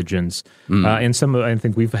hyper-religions. And I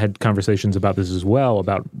think we've had conversations about this as well,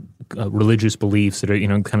 about religious beliefs that are,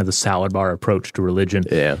 kind of the salad bar approach to religion.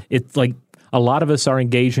 Yeah. It's like a lot of us are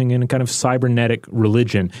engaging in a kind of cybernetic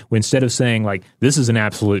religion where instead of saying like, this is an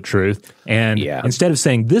absolute truth, and instead of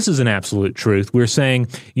saying this is an absolute truth, we're saying,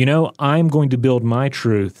 I'm going to build my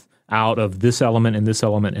truth out of this element and this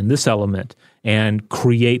element and this element. and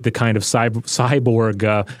create the kind of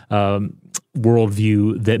cyborg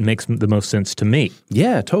worldview that makes the most sense to me.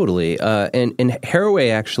 Yeah, totally. And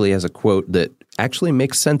Haraway actually has a quote that actually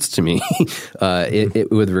makes sense to me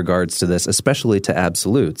with regards to this, especially to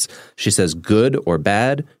absolutes. She says, good or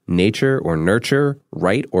bad, nature or nurture,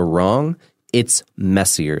 right or wrong, it's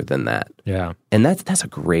messier than that. Yeah. And that's a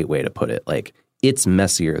great way to put it. Like, it's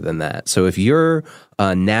messier than that. So if you're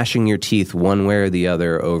gnashing your teeth one way or the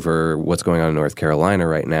other over what's going on in North Carolina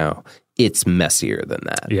right now, it's messier than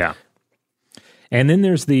that. Yeah. And then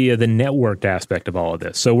there's the networked aspect of all of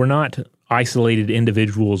this. So we're not isolated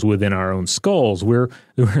individuals within our own skulls. We're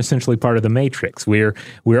essentially part of the matrix. We're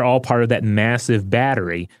all part of that massive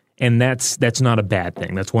battery, and that's not a bad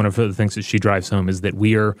thing. That's one of the things that she drives home, is that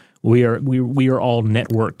we are all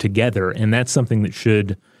networked together, and that's something that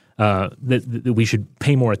should that we should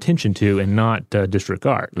pay more attention to and not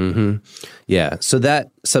disregard. Mm-hmm. Yeah. So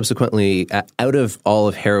that subsequently, out of all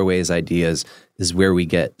of Haraway's ideas, is where we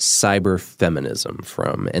get cyber feminism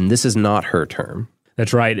from. And this is not her term.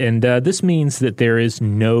 That's right. And this means that there is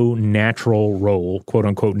no natural role, quote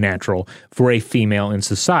unquote natural, for a female in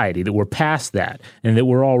society, that we're past that, and that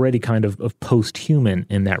we're already kind of post-human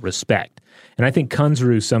in that respect. And I think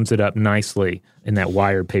Kunzru sums it up nicely in that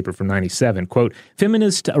Wired paper from 97. Quote,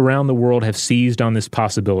 feminists around the world have seized on this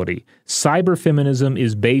possibility. Cyberfeminism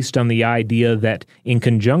is based on the idea that in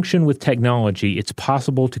conjunction with technology, it's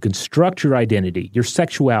possible to construct your identity, your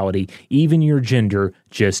sexuality, even your gender,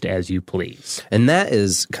 just as you please. And that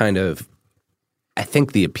is kind of, I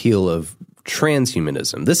think, the appeal of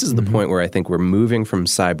transhumanism. This is the point where I think we're moving from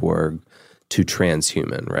cyborg to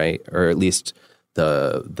transhuman, right? Or at least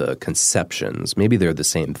the conceptions. Maybe they're the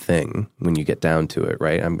same thing when you get down to it,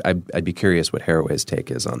 right? I'd be curious what Haraway's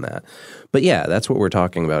take is on that. But yeah, that's what we're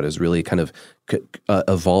talking about, is really kind of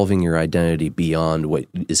evolving your identity beyond what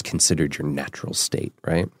is considered your natural state,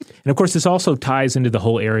 right? And of course, this also ties into the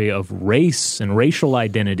whole area of race and racial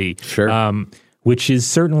identity. Sure. Which is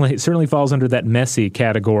certainly falls under that messy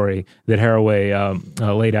category that Haraway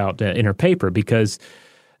laid out in her paper, because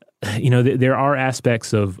there are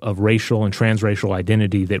aspects of racial and transracial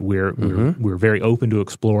identity that we're very open to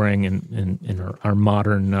exploring in our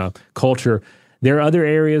modern culture. There are other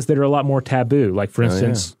areas that are a lot more taboo, like, for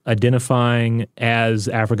instance, identifying as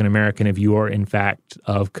African American if you are, in fact,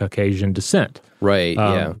 of Caucasian descent. Right,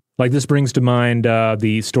 yeah. Like, this brings to mind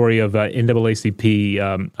the story of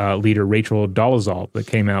NAACP leader Rachel Dolezal that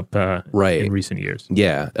came out in recent years.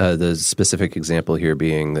 Yeah, the specific example here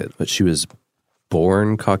being that she was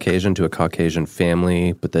born Caucasian to a Caucasian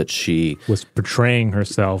family, but that she was portraying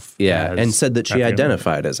herself and said that she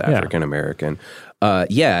identified as African American.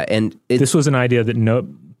 And this was an idea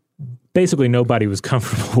that basically nobody was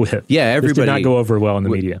comfortable with. Yeah, everybody. This did not go over well in the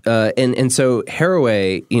media. And so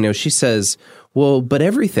Haraway, she says, well, but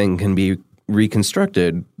everything can be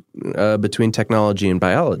reconstructed between technology and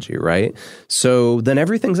biology, right? So then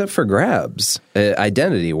everything's up for grabs,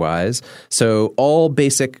 identity-wise. So all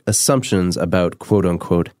basic assumptions about,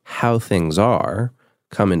 quote-unquote, how things are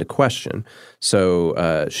come into question. So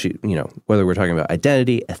whether we're talking about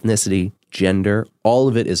identity, ethnicity, gender, all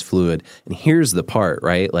of it is fluid. And here's the part,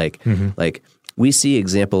 right? Like we see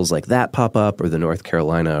examples like that pop up, or the North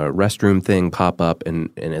Carolina restroom thing pop up, and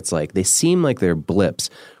it's like they seem like they're blips.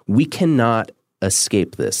 We cannot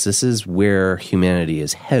escape this. This is where humanity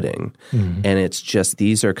is heading. And it's just,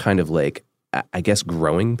 these are kind of like, I guess,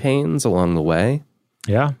 growing pains along the way.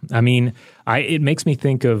 Yeah. I mean, it makes me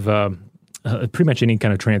think of pretty much any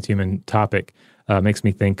kind of transhuman topic. Makes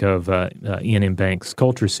me think of Ian M. Banks'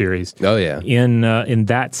 Culture series. Oh, yeah. In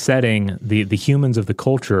that setting, the humans of the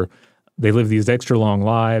culture, they live these extra long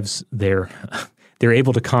lives. They're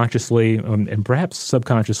able to consciously and perhaps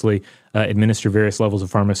subconsciously administer various levels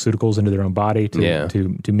of pharmaceuticals into their own body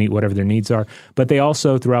to meet whatever their needs are. But they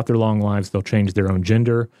also, throughout their long lives, they'll change their own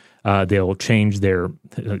gender. They'll change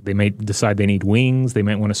they may decide they need wings. They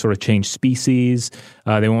might want to sort of change species.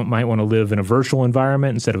 They might want to live in a virtual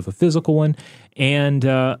environment instead of a physical one. And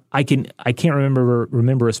I can't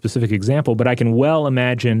remember a specific example, but I can well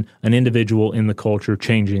imagine an individual in the culture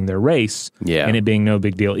changing their race and it being no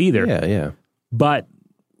big deal either. Yeah. But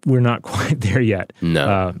we're not quite there yet.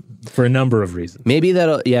 No. For a number of reasons. Maybe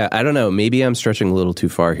that'll, I don't know. Maybe I'm stretching a little too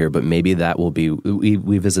far here, but maybe that will be,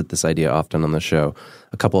 we visit this idea often on the show.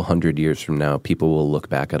 A couple hundred years from now, people will look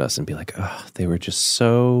back at us and be like, oh, they were just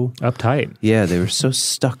so uptight. Yeah, they were so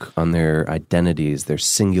stuck on their identities, their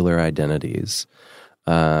singular identities.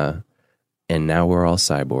 And now we're all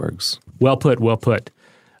cyborgs. Well put.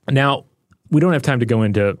 Now, we don't have time to go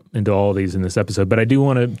into all of these in this episode, but I do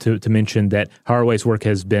want to mention that Haraway's work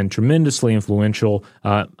has been tremendously influential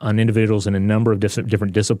on individuals in a number of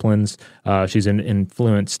different disciplines. She's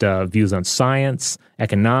influenced views on science,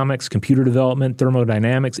 economics, computer development,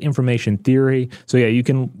 thermodynamics, information theory. So yeah, you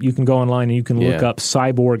can go online and you can look up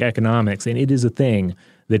cyborg economics, and it is a thing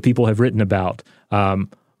that people have written about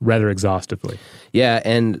rather exhaustively. Yeah,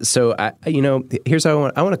 and so here's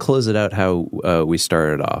how I want to close it out. How we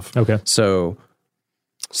started off. Okay. So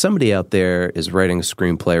somebody out there is writing a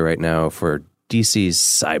screenplay right now for DC's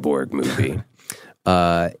Cyborg movie,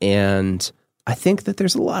 and I think that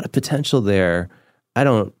there's a lot of potential there.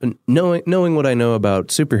 Knowing what I know about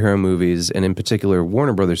superhero movies, and in particular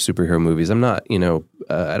Warner Brothers superhero movies, I'm not,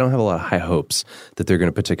 I don't have a lot of high hopes that they're going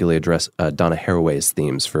to particularly address Donna Haraway's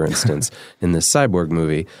themes, for instance, in this Cyborg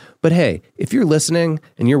movie. But hey, if you're listening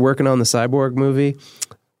and you're working on the Cyborg movie,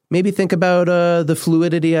 maybe think about the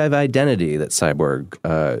fluidity of identity that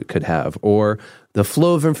Cyborg could have, or the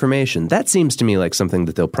flow of information. That seems to me like something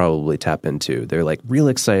that they'll probably tap into. They're like real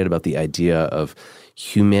excited about the idea of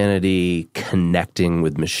humanity connecting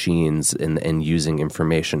with machines and using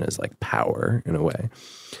information as like power in a way.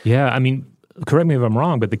 Yeah, I mean, correct me if I'm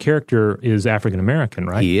wrong, but the character is African American,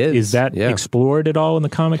 right? He is. Is that explored at all in the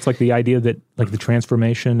comics? Like the idea that like the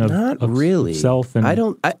transformation of really self and I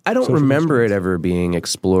don't remember it ever being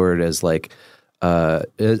explored as like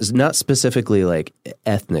it's not specifically like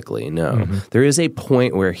ethnically. No, There is a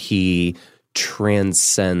point where he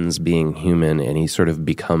transcends being human and he sort of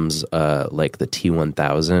becomes like the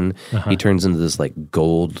T-1000. He turns into this like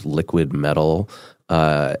gold liquid metal.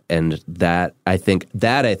 And that I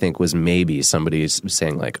think was maybe somebody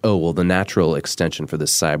saying like, oh, well, the natural extension for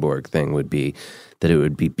this cyborg thing would be that it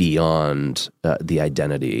would be beyond the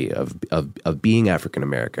identity of being African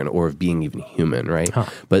American or of being even human, right?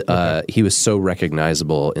 But he was so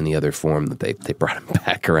recognizable in the other form that they brought him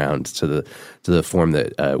back around to the form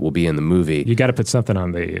that will be in the movie. You got to put something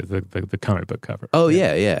on the comic book cover. Oh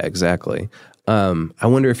yeah, exactly. I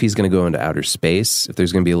wonder if he's going to go into outer space, if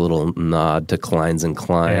there's going to be a little nod to Klein's and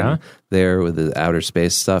Klein there with the outer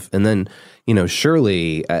space stuff. And then,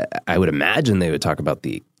 surely I would imagine they would talk about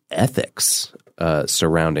the ethics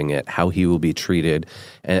surrounding it, how he will be treated.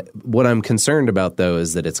 And what I'm concerned about, though,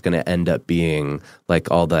 is that it's going to end up being like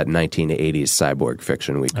all that 1980s cyborg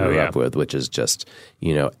fiction we grew up with, which is just,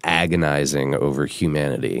 agonizing over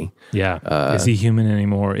humanity. Yeah. Is he human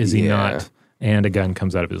anymore? Is he not? And a gun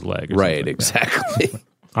comes out of his leg. Right, exactly.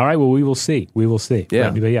 All right, well, we will see.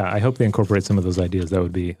 Yeah. But I hope they incorporate some of those ideas. That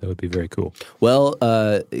would be very cool. Well,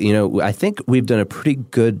 I think we've done a pretty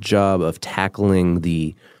good job of tackling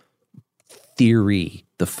the theory,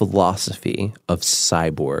 the philosophy of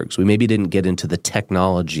cyborgs. We maybe didn't get into the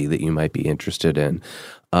technology that you might be interested in.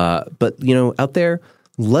 But, out there,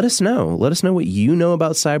 let us know. Let us know what you know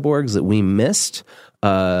about cyborgs that we missed.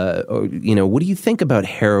 Or, what do you think about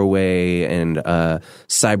Haraway and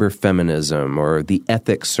cyber feminism or the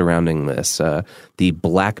ethics surrounding this? The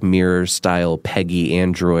Black Mirror style Peggy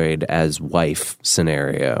android as wife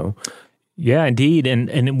scenario. Yeah, indeed.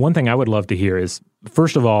 And one thing I would love to hear is,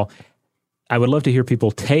 first of all, I would love to hear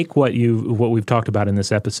people take what we've talked about in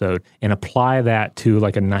this episode and apply that to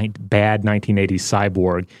like a bad 1980s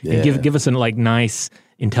cyborg and give us a nice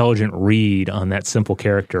intelligent read on that simple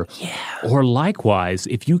character. Yeah. Or likewise,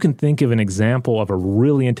 if you can think of an example of a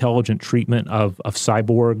really intelligent treatment of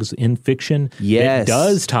cyborgs in fiction that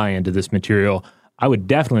does tie into this material, I would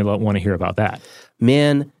definitely want to hear about that.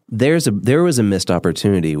 Man, there was a missed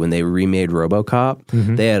opportunity when they remade RoboCop.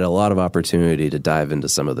 Mm-hmm. They had a lot of opportunity to dive into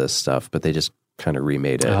some of this stuff, but they just kind of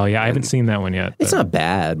remade it. Oh yeah, I haven't seen that one yet. It's not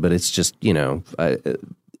bad, but it's just,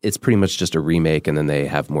 it's pretty much just a remake, and then they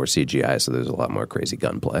have more CGI, so there's a lot more crazy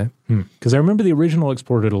gunplay. Because I remember the original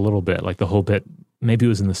explored it a little bit, like the whole bit. Maybe it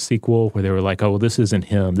was in the sequel where they were like, "Oh, well, this isn't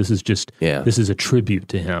him. This is just this is a tribute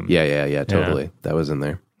to him." Yeah, totally. That was in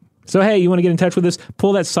there. So, hey, you want to get in touch with us?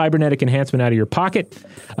 Pull that cybernetic enhancement out of your pocket.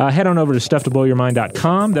 Head on over to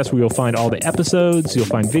stufftoblowyourmind.com. That's where you'll find all the episodes. You'll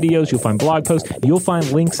find videos. You'll find blog posts. You'll find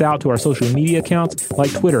links out to our social media accounts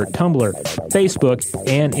like Twitter, Tumblr, Facebook,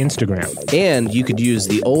 and Instagram. And you could use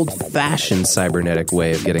the old-fashioned cybernetic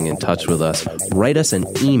way of getting in touch with us. Write us an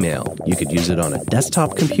email. You could use it on a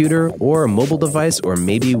desktop computer or a mobile device or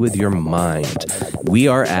maybe with your mind. We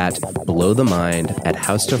are at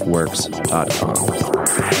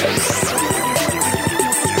blowthemind@howstuffworks.com.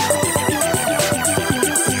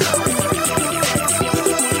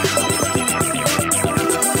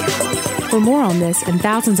 For more on this and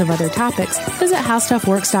thousands of other topics, visit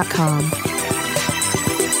howstuffworks.com.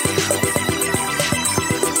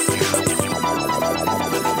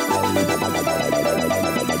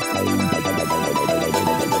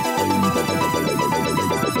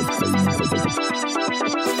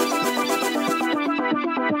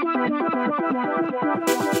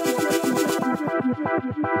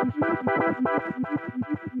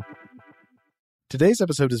 Today's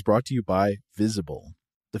episode is brought to you by Visible.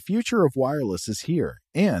 The future of wireless is here,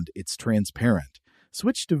 and it's transparent.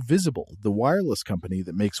 Switch to Visible, the wireless company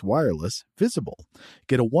that makes wireless visible.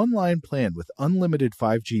 Get a one-line plan with unlimited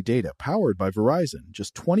 5G data powered by Verizon,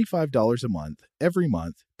 just $25 a month, every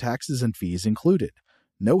month, taxes and fees included.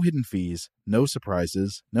 No hidden fees, no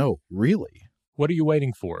surprises, no, really. What are you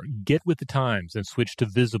waiting for? Get with the times and switch to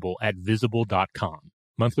Visible at Visible.com.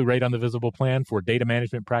 Monthly rate on the Visible plan for data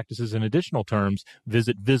management practices and additional terms,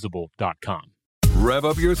 visit Visible.com. Rev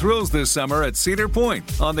up your thrills this summer at Cedar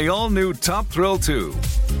Point on the all-new Top Thrill 2.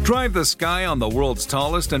 Drive the sky on the world's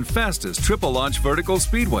tallest and fastest triple-launch vertical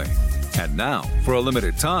speedway. And now, for a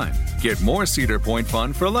limited time, get more Cedar Point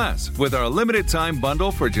fun for less with our limited-time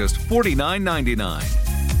bundle for just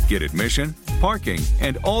 $49.99. Get admission, parking,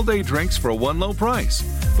 and all-day drinks for one low price.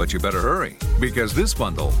 But you better hurry, because this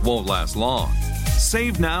bundle won't last long.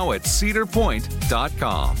 Save now at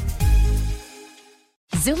cedarpoint.com.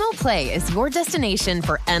 Xumo Play is your destination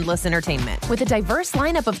for endless entertainment. With a diverse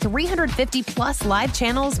lineup of 350-plus live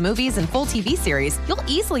channels, movies, and full TV series, you'll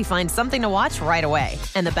easily find something to watch right away.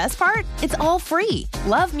 And the best part? It's all free.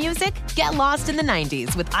 Love music? Get lost in the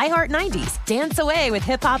 90s with iHeart 90s, dance away with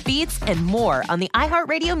hip-hop beats, and more on the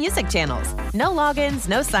iHeartRadio music channels. No logins,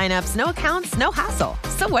 no signups, no accounts, no hassle.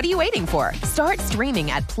 So what are you waiting for? Start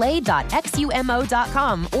streaming at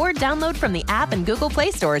play.xumo.com or download from the app and Google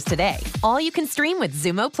Play stores today. All you can stream with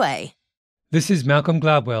Xumo Play. This is Malcolm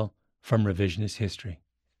Gladwell from Revisionist History.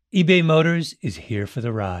 eBay Motors is here for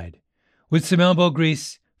the ride. With some elbow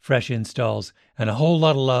grease, fresh installs, and a whole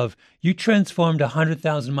lot of love, you transformed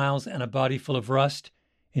 100,000 miles and a body full of rust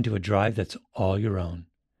into a drive that's all your own.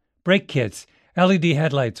 Brake kits, LED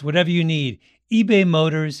headlights, whatever you need, eBay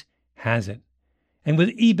Motors has it. And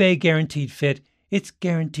with eBay Guaranteed Fit, it's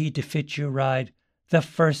guaranteed to fit your ride the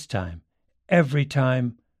first time, every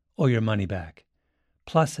time, or your money back.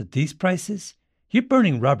 Plus, at these prices, you're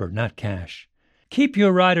burning rubber, not cash. Keep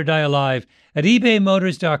your ride or die alive at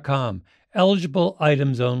ebaymotors.com. Eligible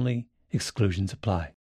items only. Exclusions apply.